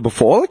sledged on field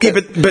before. Like,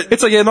 but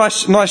it's like nice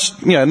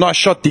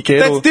shot, dickhead.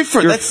 That's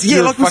different.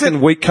 You're like a fucking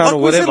weak cunt or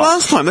whatever. We said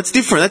last time, that's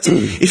different. That's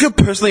if you're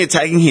personally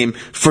attacking him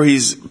for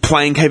his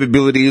playing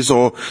capabilities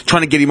or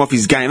trying to get him off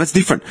his game, that's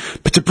different.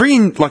 But to bring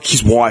in like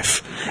his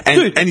wife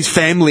and his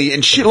family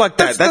and shit like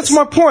that, that's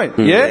my point.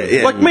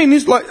 Yeah? Like me and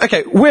this,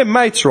 okay, we're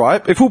mates,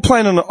 right? If we're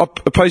playing on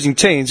opposing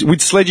teams, we'd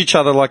sledge each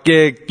other like,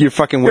 you're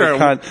fucking weak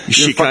cunt, you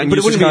shit cunt. But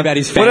it wouldn't be about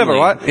his family. Whatever,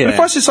 right? Yeah. If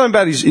I said something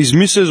about his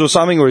missus or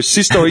something or his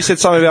sister, or he said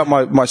something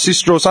about my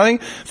sister or something,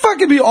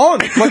 fucking be on.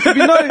 Like, there'd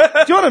be no, do you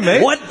know what I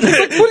mean? What? It's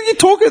like, what are you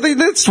talking?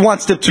 That's one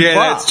step too far.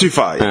 Yeah, that's too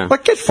far. Yeah.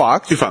 Like, get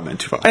fucked. Too far, man.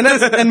 Too far.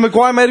 And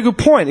Maguire made a good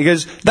point. He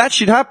goes, that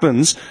shit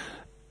happens,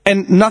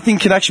 and nothing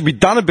can actually be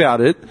done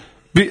about it.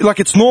 Like,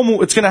 it's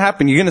normal, it's going to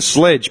happen. You're going to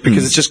sledge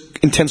because it's just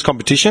intense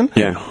competition.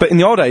 Yeah. But in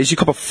the old days, you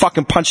cop a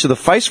fucking punch to the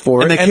face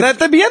for it, and that'd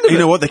be the end of it. You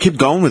know what? They kept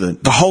going with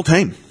it. The whole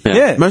team.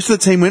 Yeah. Most of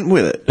the team went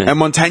with it. And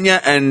Montagna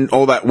and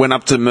all that went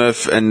up to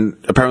Murph, and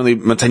apparently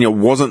Montagna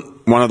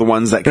wasn't one of the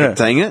ones that kept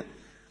saying it.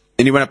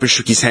 And he went up and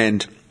shook his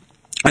hand.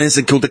 And then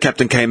St Kilda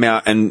captain came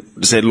out and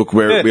said, look,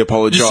 we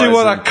apologise. Did you see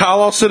what that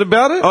Carlos said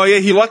about it? Oh, yeah,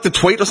 he liked the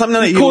tweet or something.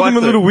 He called him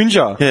a little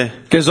whinger. Yeah.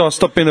 Goes,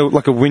 stop being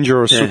like a whinger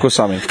or a sook or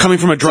something. Coming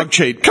from a drug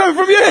cheat. Coming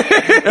from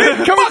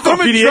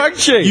a drug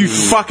cheat. You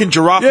fucking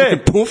giraffe looking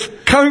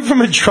poof. Coming from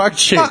a drug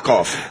cheat. Fuck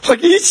off.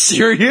 Like, are you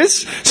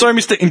serious? Sorry,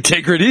 Mr.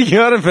 Integrity, you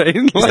know what I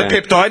mean? Like,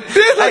 Peptide.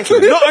 Hey,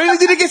 not only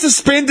did he get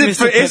suspended Mr.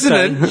 for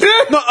Essendon,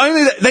 not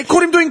only that, they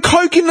caught him doing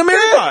coke in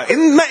America,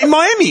 in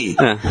Miami.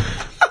 Yeah.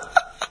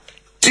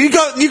 You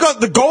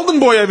got the golden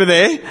boy over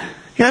there.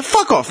 Yeah,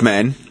 fuck off,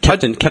 man.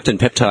 Captain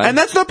Peptide. And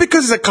that's not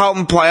because he's a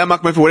Carlton player,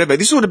 Mark Murphy, whatever.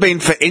 This would have been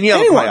for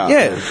anyone, player.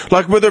 Yeah.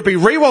 Like, whether it be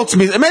Rewalt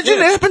Smith. Imagine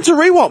it happened to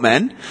Rewalt,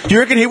 man. Do you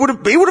reckon he would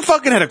have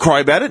fucking had a cry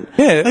about it?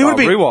 Yeah, He would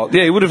be. Rewalt.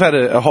 Yeah, he would have had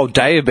a whole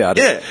day about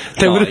it. Yeah.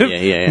 They would have,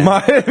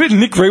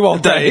 Nick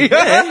Rewalt Day.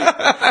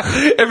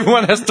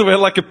 Everyone has to wear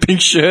like a pink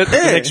shirt for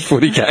the next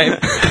footy game.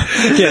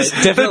 Yeah,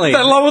 definitely.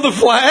 They lower the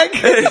flag.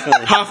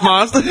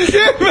 Half-mast.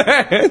 Yeah,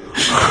 man.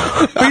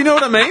 But you know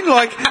what I mean?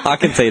 Like, I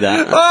can see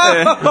that.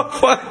 Oh,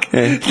 fuck.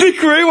 Nick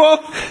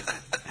Rewalt.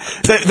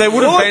 they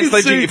would have All I banned can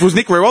sledging. see- If it was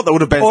Nick Rewalt, they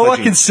would have banned All I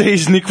sledging. can see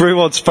is Nick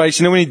Rewalt's face.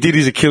 You know when he did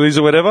his Achilles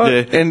or whatever,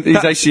 and his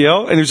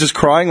ACL, and he was just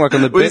crying like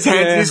on the With bed. his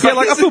hands in his yeah,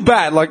 like I face. feel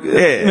bad. Like,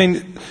 I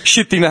mean,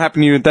 shit thing that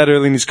happened to you that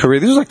early in his career.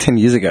 This was like 10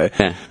 years ago.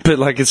 Yeah. But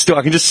like, it's still,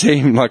 I can just see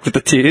him like with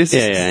the tears.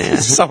 Yeah.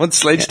 Someone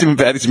sledged him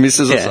about his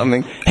missus or Yeah.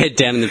 something. Head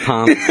down in the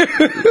palm. Yeah,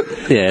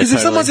 Because if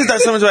someone said that,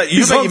 someone's about you,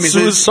 He's about on your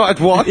missus. suicide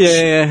watch.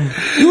 Yeah.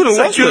 You would have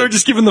So lost you would it. have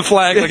just given the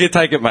flag, like, you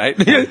take it, mate.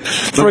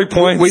 3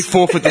 points. We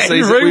forfeit the And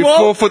season. We Rewalt?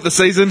 forfeit the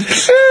season.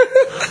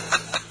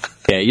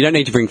 Yeah, you don't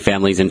need to bring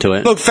families into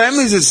it. Look,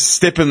 families is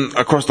stepping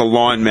across the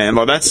line, man.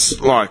 Like, that's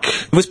like.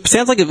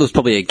 Sounds like it was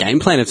probably a game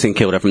plan of St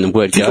Kilda from the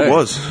word think go. it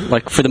was.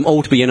 Like, for them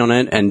all to be in on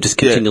it and just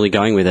continually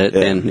going with it,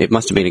 then it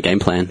must have been a game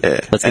plan. Yeah.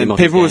 Let's get him And off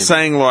his people were game.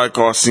 saying, like,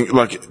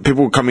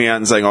 people were coming out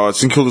and saying,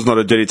 St Kilda's not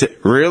a dirty team.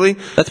 Really?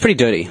 That's pretty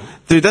dirty.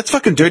 Dude, that's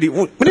fucking dirty.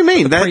 What do you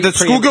mean? The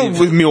schoolgirl preemptive.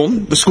 with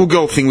Milne, the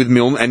schoolgirl thing with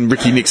Milne and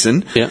Ricky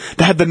Nixon. Yeah.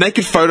 They had the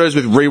naked photos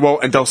with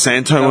Rewalt and Del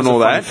Santo was and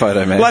all a funny that.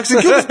 photo, man. Like, St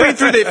Kilda's been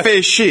through their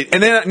fair shit.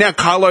 And then now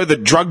Carlo, the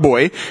drug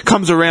boy,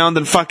 comes around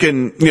and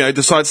fucking,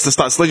 decides to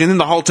start sledging. And then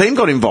the whole team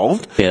got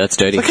involved. Yeah, that's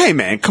dirty. Like, hey,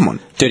 man, come on.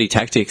 Dirty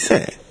tactics.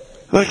 Yeah.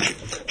 Like,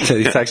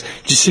 Dirty tax.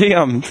 Did you see,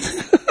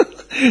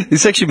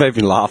 this actually made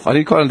me laugh. I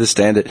didn't quite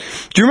understand it.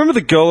 Do you remember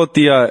the girl at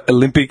the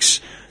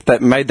Olympics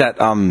that made that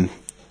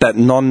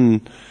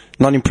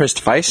non-impressed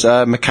face?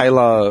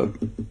 Michaela,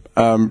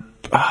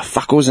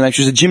 what was her name?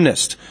 She was a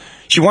gymnast.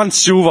 She won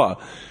silver.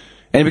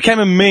 And it became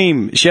a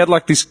meme. She had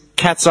like this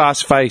cat's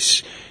ass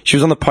face. She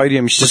was on the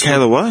podium. She just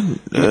Michaela what?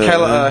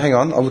 Michaela, hang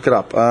on, I'll look it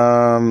up.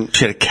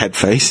 She had a cat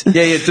face.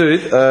 Yeah,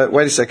 dude.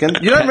 Wait a second.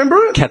 You don't remember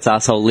it? Cat's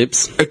asshole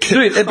lips.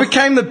 Dude, it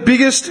became the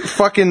biggest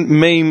fucking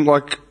meme,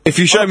 like... If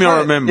you show me,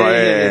 I'll remember.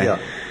 Yeah.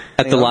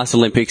 At the last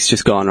Olympics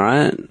just gone,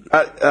 right?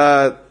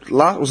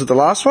 Was it the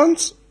last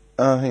ones?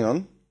 Hang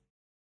on.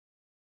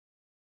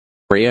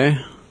 Rio?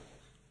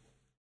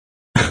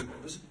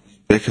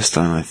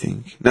 Uzbekistan, I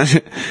think. No,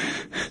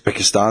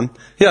 Pakistan.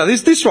 Yeah,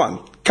 this one.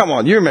 Come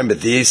on, you remember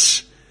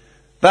this.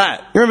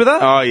 That. You remember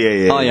that? oh,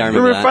 yeah. Oh, yeah, I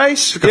remember remember her that.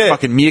 face? Like a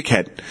fucking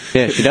meerkat.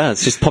 Yeah, she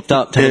does. Just popped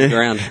up, taking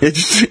around. Yeah,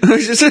 just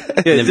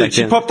And then back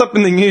She down. popped up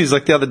in the news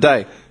like the other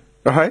day.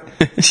 Right?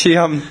 She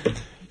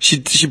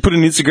put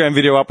an Instagram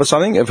video up or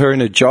something of her in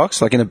her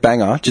jocks, like in a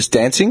banger, just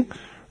dancing.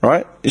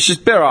 Right? It's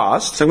just bare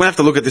ass. So I'm going to have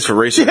to look at this for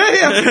research.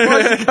 Yeah, I'm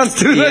surprised you can't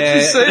do that.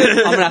 You see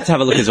it. I'm going to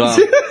have a look as well.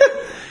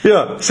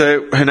 Yeah.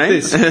 So, her name?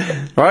 This.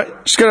 Right?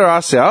 She's got her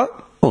ass out.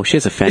 Oh, she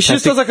has a She fantastic...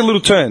 just does like a little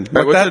turn.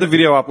 Like they had the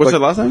video up. What's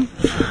like, her last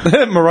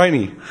name?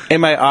 Maroney.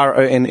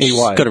 Maroney. She's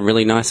got a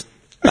really nice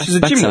She's a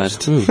backside.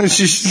 gymnast.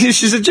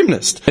 She's a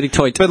gymnast. Very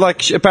toy. But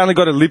like, she apparently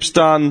got her lips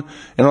done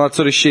and all that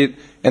sort of shit.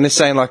 And they're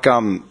saying like they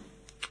don't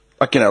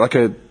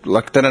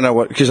know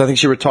what, because I think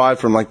she retired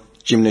from like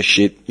gymnast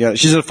shit. You know,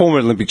 she's a former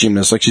Olympic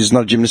gymnast. Like she's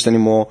not a gymnast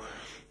anymore.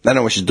 They don't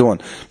know what she's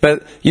doing.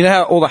 But you know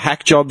how all the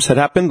hack jobs had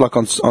happened like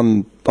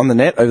on the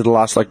net over the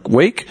last like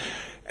week?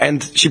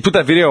 And she put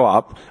that video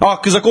up. Oh,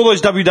 because like all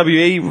those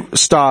WWE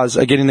stars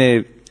are getting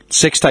their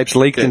sex tapes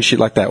leaked and shit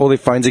like that. All their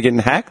phones are getting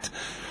hacked.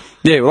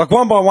 Yeah, like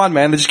one by one,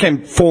 man, they just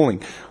came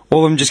falling.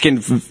 All of them just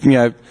getting,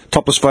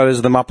 topless photos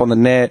of them up on the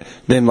net,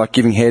 them like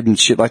giving head and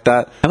shit like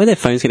that. How are their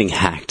phones getting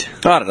hacked?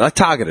 I don't know,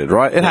 targeted,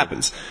 right? It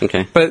happens.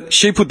 Okay. But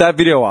she put that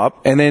video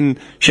up, and then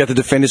she had to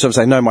defend herself and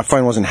say, no, my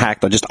phone wasn't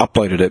hacked, I just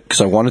uploaded it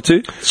because I wanted to.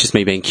 It's just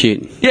me being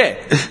cute. Yeah.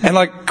 And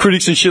like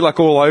critics and shit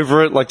like all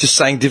over it, like just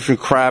saying different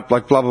crap,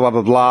 like blah, blah,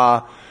 blah, blah,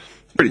 blah.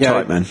 Pretty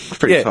tight, man.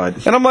 Pretty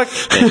tight. And I'm like,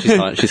 Yeah, she's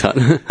hot. She's hot.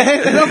 and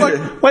I'm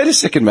like, wait a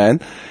second, man.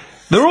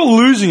 They're all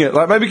losing it.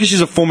 Like, maybe because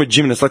she's a former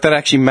gymnast. Like, that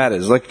actually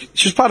matters. Like,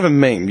 she was part of a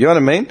meme. You know what I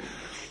mean?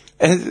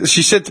 And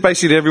she said to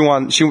basically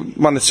everyone, she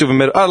won the silver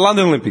medal. Oh,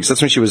 London Olympics.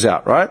 That's when she was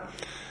out, right?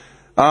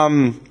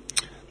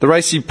 The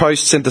racy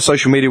post sent the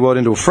social media world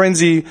into a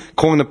frenzy,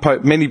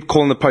 many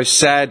calling the post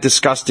sad,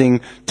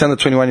 disgusting, telling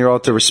the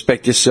 21-year-old to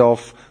respect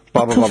yourself,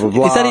 blah, blah, blah, blah,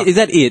 blah. Is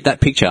that it?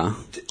 That picture?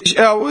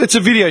 It's a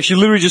video. She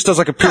literally just does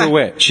like a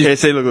pirouette. Yeah,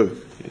 see, look.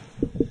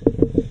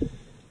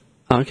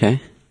 Oh, okay.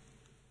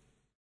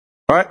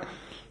 Right?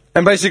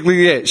 And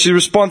basically, yeah, she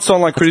responds to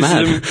online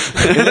criticism.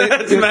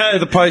 That's mad.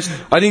 The post,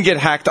 I didn't get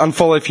hacked,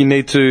 unfollow if you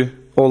need to,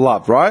 or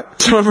love, right?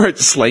 Someone wrote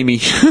slay me.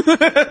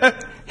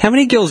 How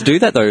many girls do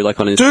that though? Like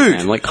on Instagram,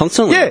 Dude. like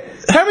constantly. Yeah.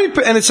 How many,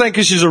 and it's saying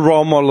because she's a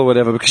role model or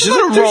whatever, because she's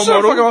not a role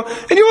model.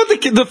 And you know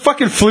what the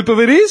fucking flip of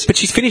it is? But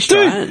she's finished,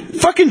 Dude, right?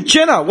 fucking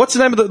Jenna, what's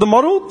the name of the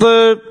model?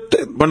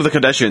 One of the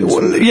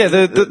Kardashians. Yeah,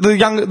 the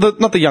young,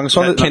 not the youngest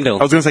one. Kendall.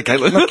 I was going to say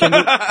Caitlyn.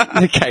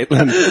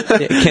 Caitlyn.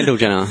 Yeah, Kendall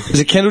Jenner.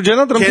 Is it Kendall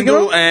Jenner that I'm thinking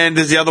Kendall of? and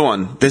there's the other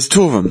one. There's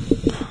two of them.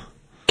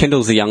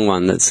 Kendall's the young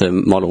one that's a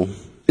model.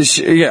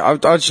 Yeah, I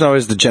just know her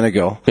as the Jenner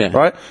girl. Yeah.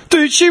 Right?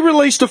 Dude, she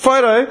released a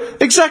photo,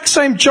 exact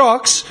same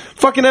jocks,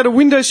 fucking at a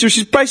windowsill.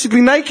 She's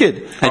basically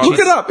naked. And Look she's-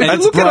 it up. If you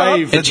That's look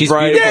brave. it up. And she's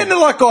brave. beautiful. Yeah, and they're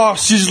like, oh,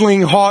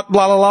 sizzling, hot,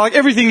 blah, blah, blah, like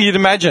everything you'd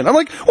imagine. I'm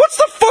like, what's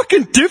the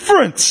fucking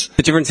difference?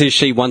 The difference is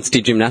she once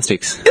did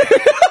gymnastics.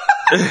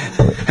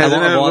 Has a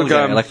while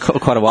ago, like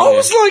quite a while I ago.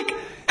 was like,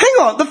 hang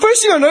on, the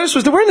first thing I noticed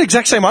was they're wearing the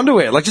exact same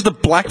underwear, like just a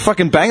black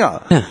fucking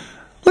banger. Yeah.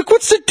 Like,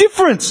 what's the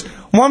difference?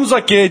 One was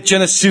like, yeah,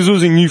 Jenna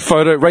sizzles in new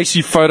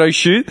racy photo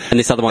shoot. And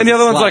this other one's And the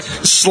other a one's like,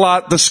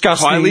 slut. slut,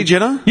 disgusting. Kylie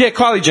Jenner? Yeah,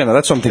 Kylie Jenner,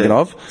 that's what I'm thinking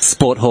of.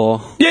 Sport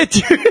whore. Yeah,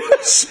 dude.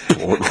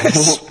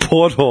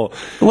 Sport whore.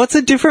 What's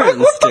the difference, Like,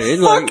 what the dude?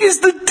 fuck Like, is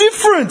the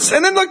difference?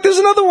 And then, like, there's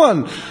another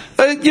one.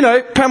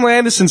 Pamela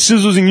Anderson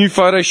sizzles in new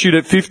photo shoot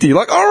at 50.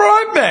 Like,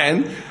 alright,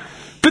 man.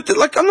 But,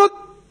 like,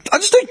 I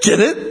just don't get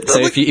it. so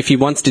Like, if you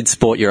once did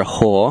sport, you're a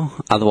whore.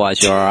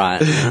 Otherwise, you're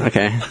alright.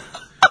 Okay.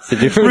 What's the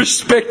difference?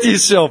 respect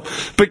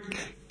yourself. But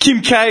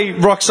Kim K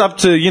rocks up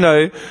to,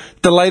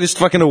 the latest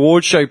fucking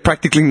award show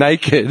practically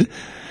naked.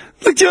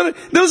 Like, there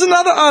was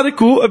another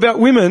article about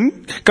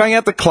women going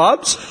out to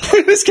clubs.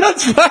 This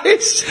guy's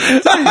face.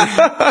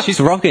 She's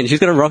rocking. She's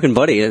got a rocking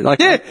body. Like,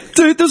 Yeah,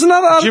 dude, there's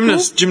another article.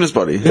 Gymnast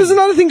body. There's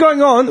another thing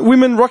going on.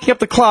 Women rocking up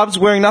to clubs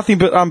wearing nothing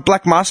but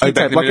black masking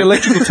back tape, in like the-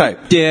 electrical tape.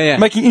 Yeah.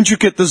 Making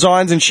intricate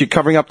designs and shit,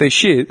 covering up their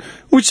shit,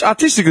 which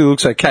artistically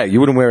looks okay.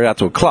 You wouldn't wear it out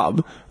to a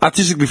club.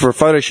 Artistically, for a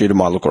photo shoot, it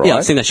might look alright. Yeah,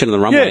 I've seen that shit on the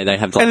runway. They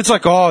have like, and it's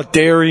like, oh,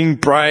 daring,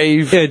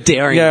 brave. Yeah,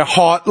 daring. Yeah,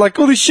 hot. Like,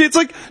 all this shit. It's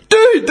like,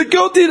 dude, the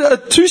girl did a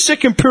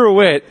 2-second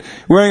pirouette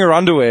wearing her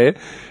underwear,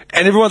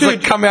 and everyone's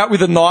like, come out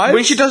with a knife.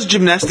 When she does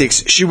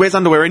gymnastics, she wears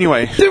underwear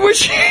anyway. Dude, when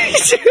she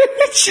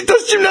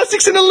does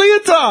gymnastics in a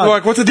leotard.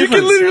 Like, what's the You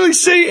difference? can literally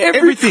see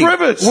every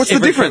crevice. What's the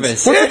Every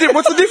difference? crevice.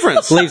 What's the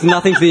difference? leaves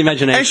nothing to the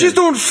imagination. And she's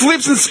doing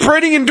flips and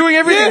spreading and doing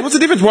everything. Yeah. What's the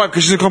difference? Why?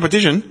 Because she's in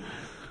competition.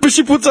 But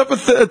she puts up a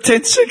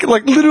 10-second,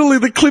 like, literally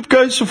the clip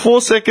goes for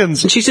 4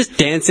 seconds. She's just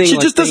dancing. She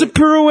like, just does a thing-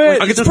 pirouette.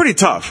 Like, it's pretty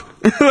tough.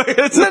 No,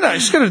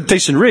 she's got a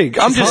decent rig.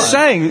 I'm just hot.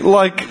 saying,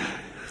 like,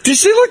 do you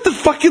see, like, the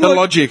fucking... The like,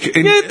 logic.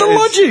 Yeah, the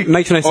logic.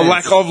 Makes no Or sense.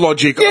 lack of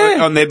logic Yeah.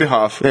 on their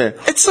behalf. Yeah.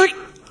 It's like...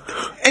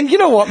 And you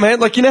know what, man?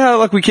 Like, you know how,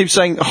 like, we keep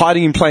saying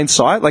hiding in plain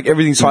sight? Like,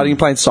 everything's hiding in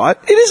plain sight?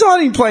 It is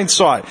hiding in plain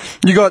sight.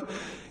 You got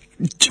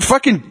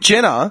fucking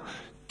Jenna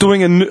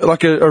doing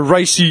a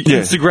racy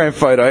Instagram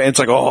photo, and it's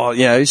like, oh,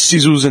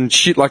 sizzles and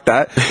shit like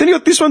that. Then you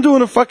got this one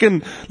doing a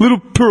fucking little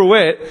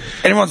pirouette,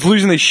 and everyone's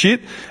losing their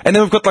shit. And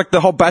then we've got, like, the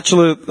whole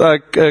Bachelor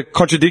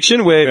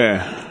contradiction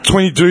where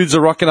 20 dudes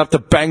are rocking up to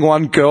bang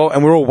one girl,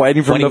 and we're all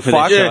waiting for them Waiting to for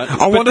their fuck. shot.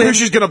 I wonder who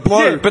she's going to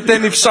blow. Yeah, but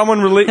then if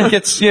someone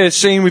gets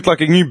seen with, like,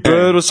 a new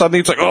bird or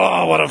something, it's like,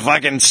 oh, what a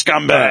fucking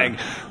scumbag.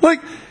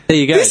 Like, There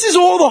you go. this is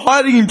all the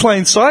hiding in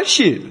plain sight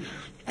shit.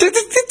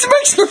 It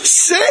makes no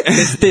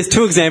sense. There's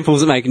two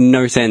examples that make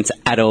no sense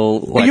at all.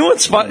 Like, You know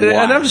what's fun? why?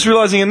 And I'm just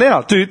realizing it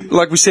now. Dude,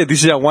 like we said,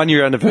 this is our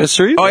 1-year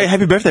anniversary. Oh, yeah,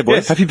 happy birthday,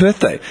 boys. Yeah, happy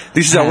birthday.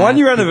 This is our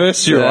 1-year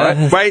anniversary,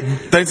 right? Wait,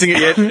 don't sing it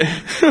yet.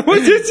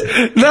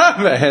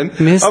 No, man.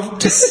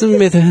 Mr.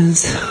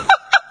 Smithers.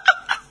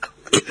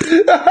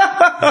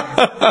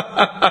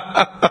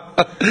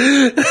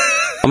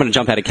 I'm going to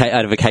jump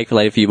out of a cake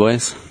later for you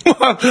boys.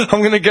 I'm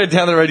going to go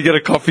down the road to get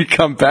a coffee,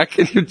 come back,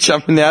 and you're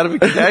jumping out of a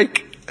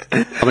cake.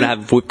 I'm going to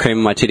have whipped cream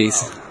on my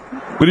titties.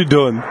 What are you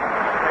doing?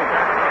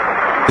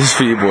 This is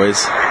for you,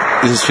 boys.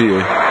 This is for you.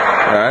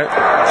 Alright?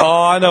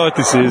 Oh, I know what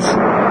this is.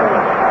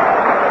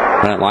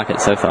 I don't like it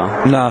so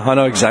far. No, I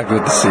know exactly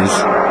what this is.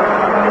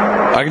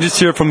 I can just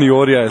hear it from the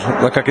audio.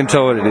 Like, I can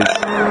tell what it is.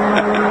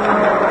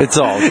 It's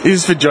old. This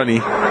is for Johnny.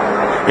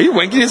 Are you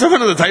wanking yourself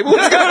under the table?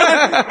 What's going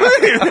on?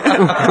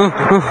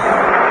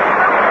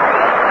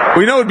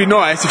 We know it would be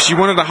nice if she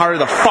wanted to hurry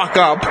the fuck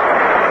up.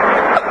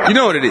 You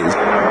know what it is.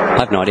 I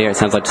have no idea. It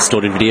sounds like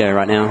distorted video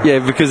right now. Yeah,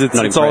 because it's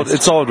Not old. impressed.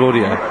 It's old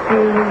audio.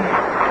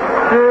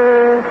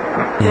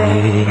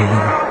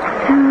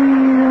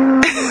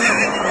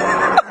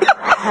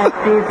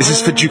 This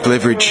is for Duke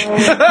Leverage.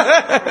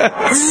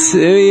 To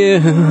you.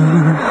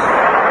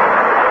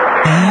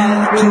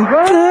 Happy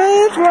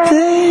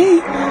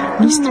birthday,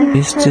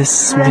 Mr.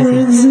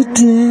 Smith.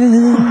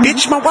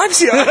 Bitch, my wife's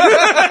here.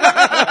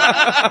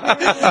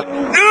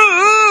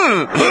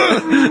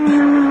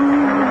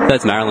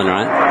 That's Marilyn,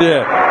 right?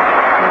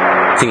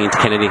 Yeah. Singing to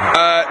Kennedy.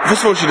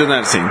 First of all, she doesn't know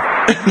how to sing.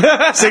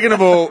 Second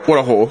of all, what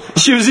a whore.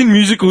 She was in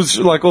musicals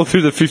like all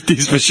through the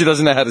 50s, but she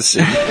doesn't know how to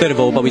sing. Third of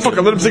all, Bobby. Fuck,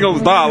 I let him sing all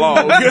the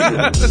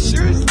dialogue.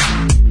 Seriously.